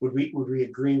 Would we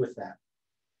agree with that?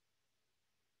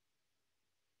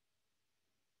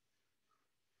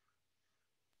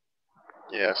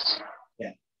 Yes.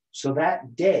 Yeah. So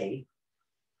that day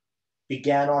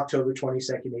began October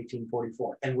 22nd,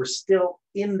 1844, and we're still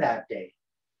in that day.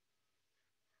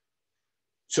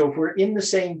 So if we're in the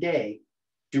same day,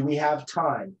 do we have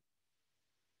time?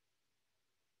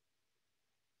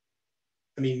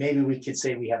 I mean, maybe we could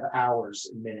say we have hours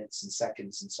and minutes and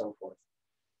seconds and so forth.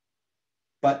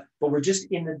 But we're just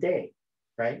in the day,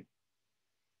 right?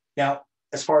 Now,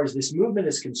 as far as this movement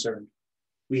is concerned,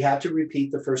 we have to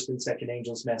repeat the first and second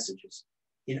angel's messages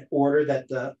in order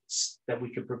that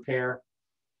we could prepare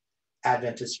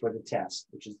Adventists for the test,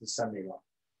 which is the Sunday law.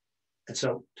 And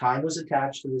so time was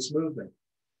attached to this movement.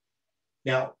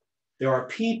 Now, there are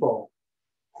people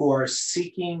who are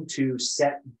seeking to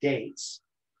set dates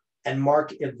and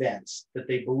mark events that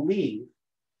they believe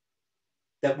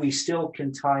that we still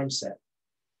can time set.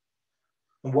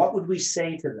 And what would we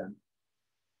say to them?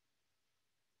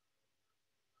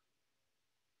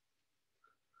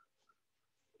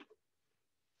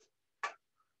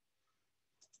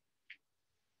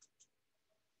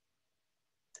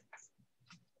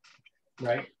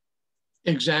 Right?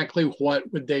 Exactly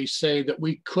what would they say that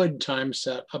we could time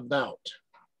set about?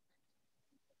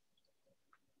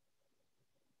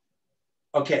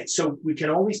 Okay, so we can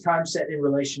always time set in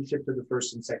relationship to the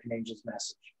first and second angel's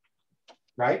message,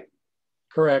 right?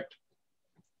 Correct.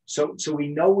 So we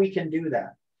know we can do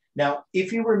that. Now,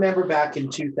 if you remember back in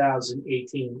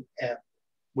 2018,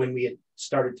 when we had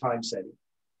started time setting,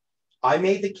 I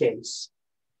made the case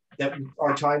that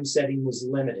our time setting was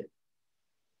limited.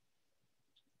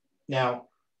 Now,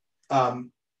 that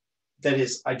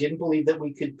is, I didn't believe that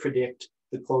we could predict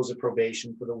the close of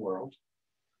probation for the world.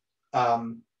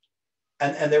 And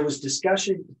there was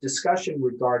discussion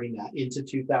regarding that into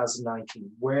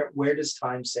 2019. Where does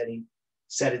time setting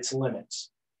set its limits?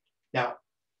 Now,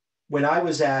 when I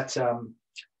was at the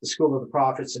School of the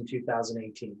Prophets in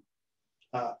 2018,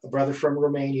 a brother from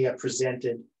Romania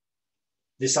presented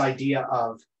this idea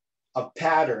of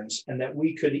patterns and that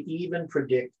we could even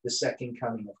predict the second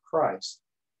coming of Christ.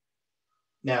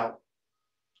 Now,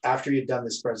 after he had done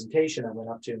this presentation, I went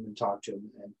up to him and talked to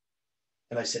him,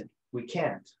 and I said, we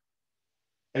can't.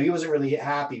 Now, he wasn't really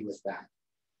happy with that,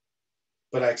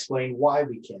 but I explained why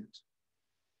we can't.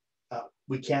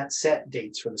 We can't set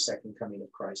dates for the second coming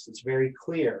of Christ. It's very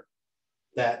clear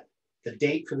that the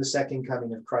date for the second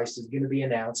coming of Christ is going to be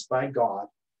announced by God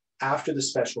after the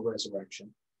special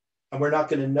resurrection. And we're not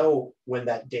going to know when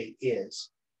that date is.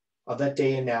 Of that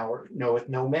day and hour knoweth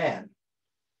no man,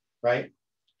 right?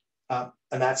 And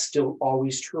that's still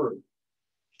always true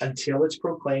until it's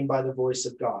proclaimed by the voice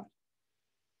of God.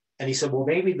 And he said, well,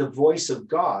 maybe the voice of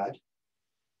God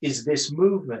is this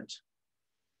movement.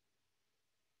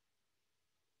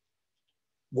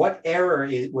 What error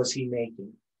was he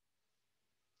making?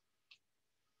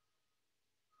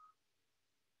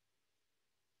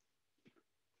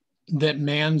 That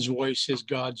man's voice is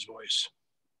God's voice.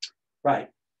 Right.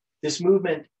 This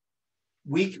movement,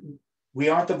 we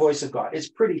aren't the voice of God. It's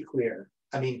pretty clear.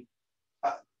 I mean,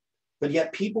 but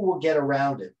yet people will get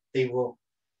around it. They will,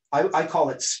 I call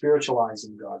it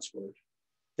spiritualizing God's word.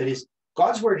 That is,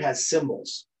 God's word has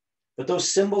symbols, but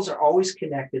those symbols are always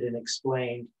connected and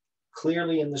explained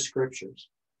clearly in the scriptures.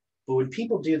 But when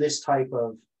people do this type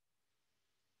of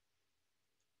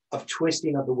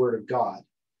twisting of the word of God,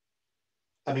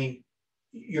 I mean,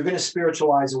 you're going to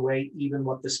spiritualize away even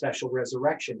what the special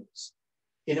resurrection is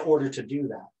in order to do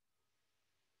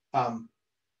that.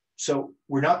 So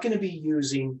we're not going to be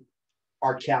using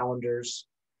our calendars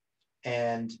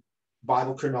and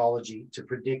Bible chronology to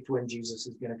predict when Jesus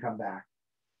is going to come back.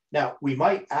 Now, we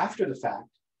might, after the fact,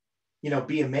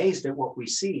 be amazed at what we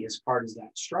see as part of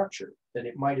that structure, that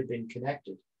it might have been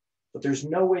connected. But there's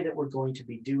no way that we're going to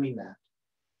be doing that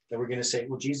we're going to say,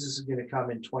 well, Jesus is going to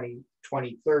come in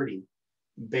 2030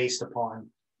 based upon,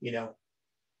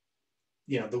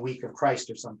 the week of Christ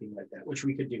or something like that, which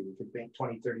we could do. We could make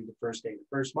 2030 the first day of the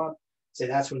first month, say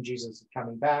that's when Jesus is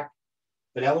coming back.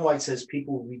 But Ellen White says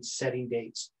people will be setting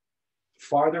dates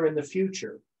farther in the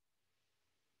future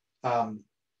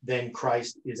than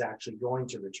Christ is actually going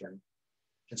to return.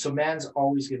 And so man's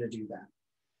always going to do that.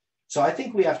 So I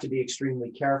think we have to be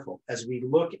extremely careful as we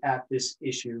look at this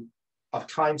issue of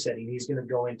time setting. He's going to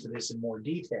go into this in more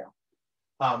detail.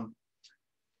 We're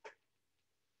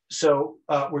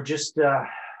just, we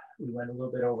went a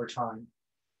little bit over time,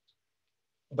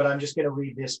 but I'm just going to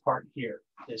read this part here,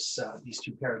 these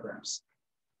two paragraphs.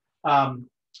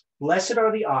 Blessed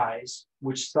are the eyes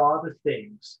which saw the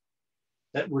things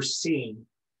that were seen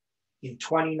in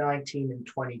 2019 and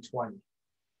 2020.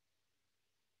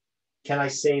 Can I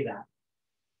say that?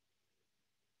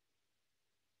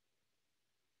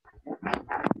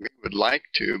 We would like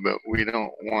to, but we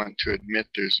don't want to admit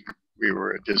we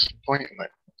were a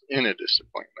disappointment.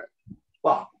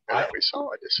 Well, we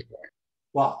saw a disappointment.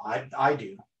 Well, I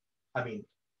do. I mean,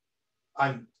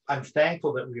 I'm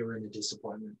thankful that we were in a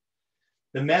disappointment.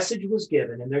 The message was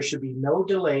given, and there should be no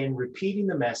delay in repeating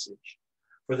the message,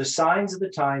 for the signs of the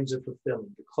times are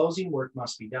fulfilling. The closing work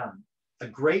must be done. A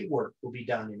great work will be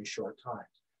done in a short time.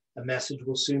 A message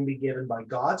will soon be given by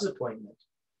God's appointment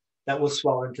that will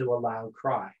swell into a loud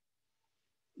cry.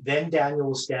 Then Daniel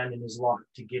will stand in his lot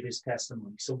to give his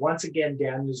testimony. So once again,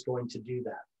 Daniel is going to do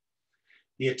that.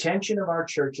 The attention of our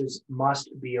churches must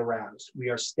be aroused. We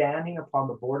are standing upon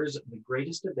the borders of the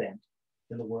greatest event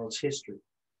in the world's history.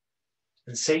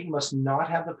 And Satan must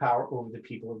not have the power over the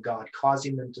people of God,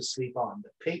 causing them to sleep on.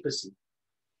 The papacy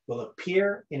will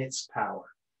appear in its power.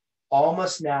 All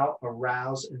must now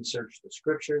arouse and search the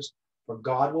scriptures, for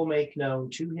God will make known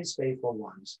to his faithful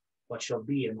ones what shall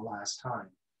be in the last time.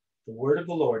 The word of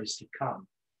the Lord is to come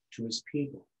to his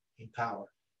people in power.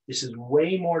 This is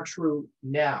way more true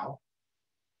now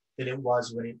than it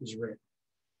was when it was written.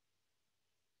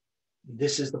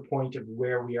 This is the point of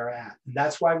where we are at. And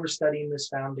that's why we're studying this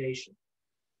foundation,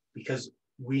 because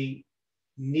we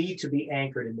need to be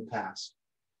anchored in the past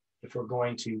if we're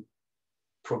going to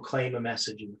proclaim a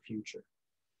message in the future.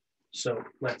 So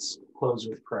let's close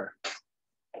with prayer.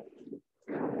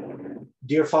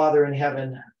 Dear Father in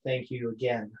heaven, thank you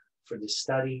again for this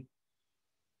study,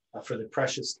 for the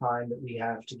precious time that we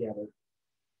have together.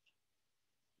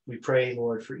 We pray,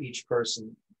 Lord, for each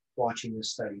person watching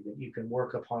this study, that you can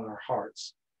work upon our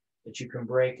hearts, that you can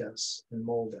break us and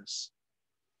mold us,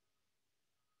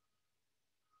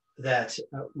 that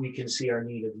we can see our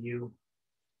need of you,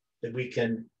 that we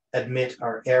can admit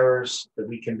our errors, that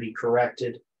we can be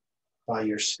corrected by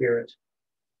your Spirit.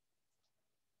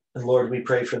 And Lord, we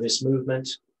pray for this movement,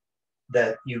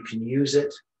 that you can use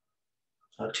it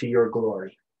to your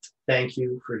glory. Thank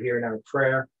you for hearing our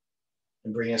prayer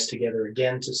and bring us together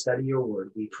again to study your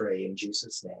word. We pray in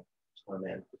Jesus' name.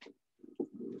 Amen.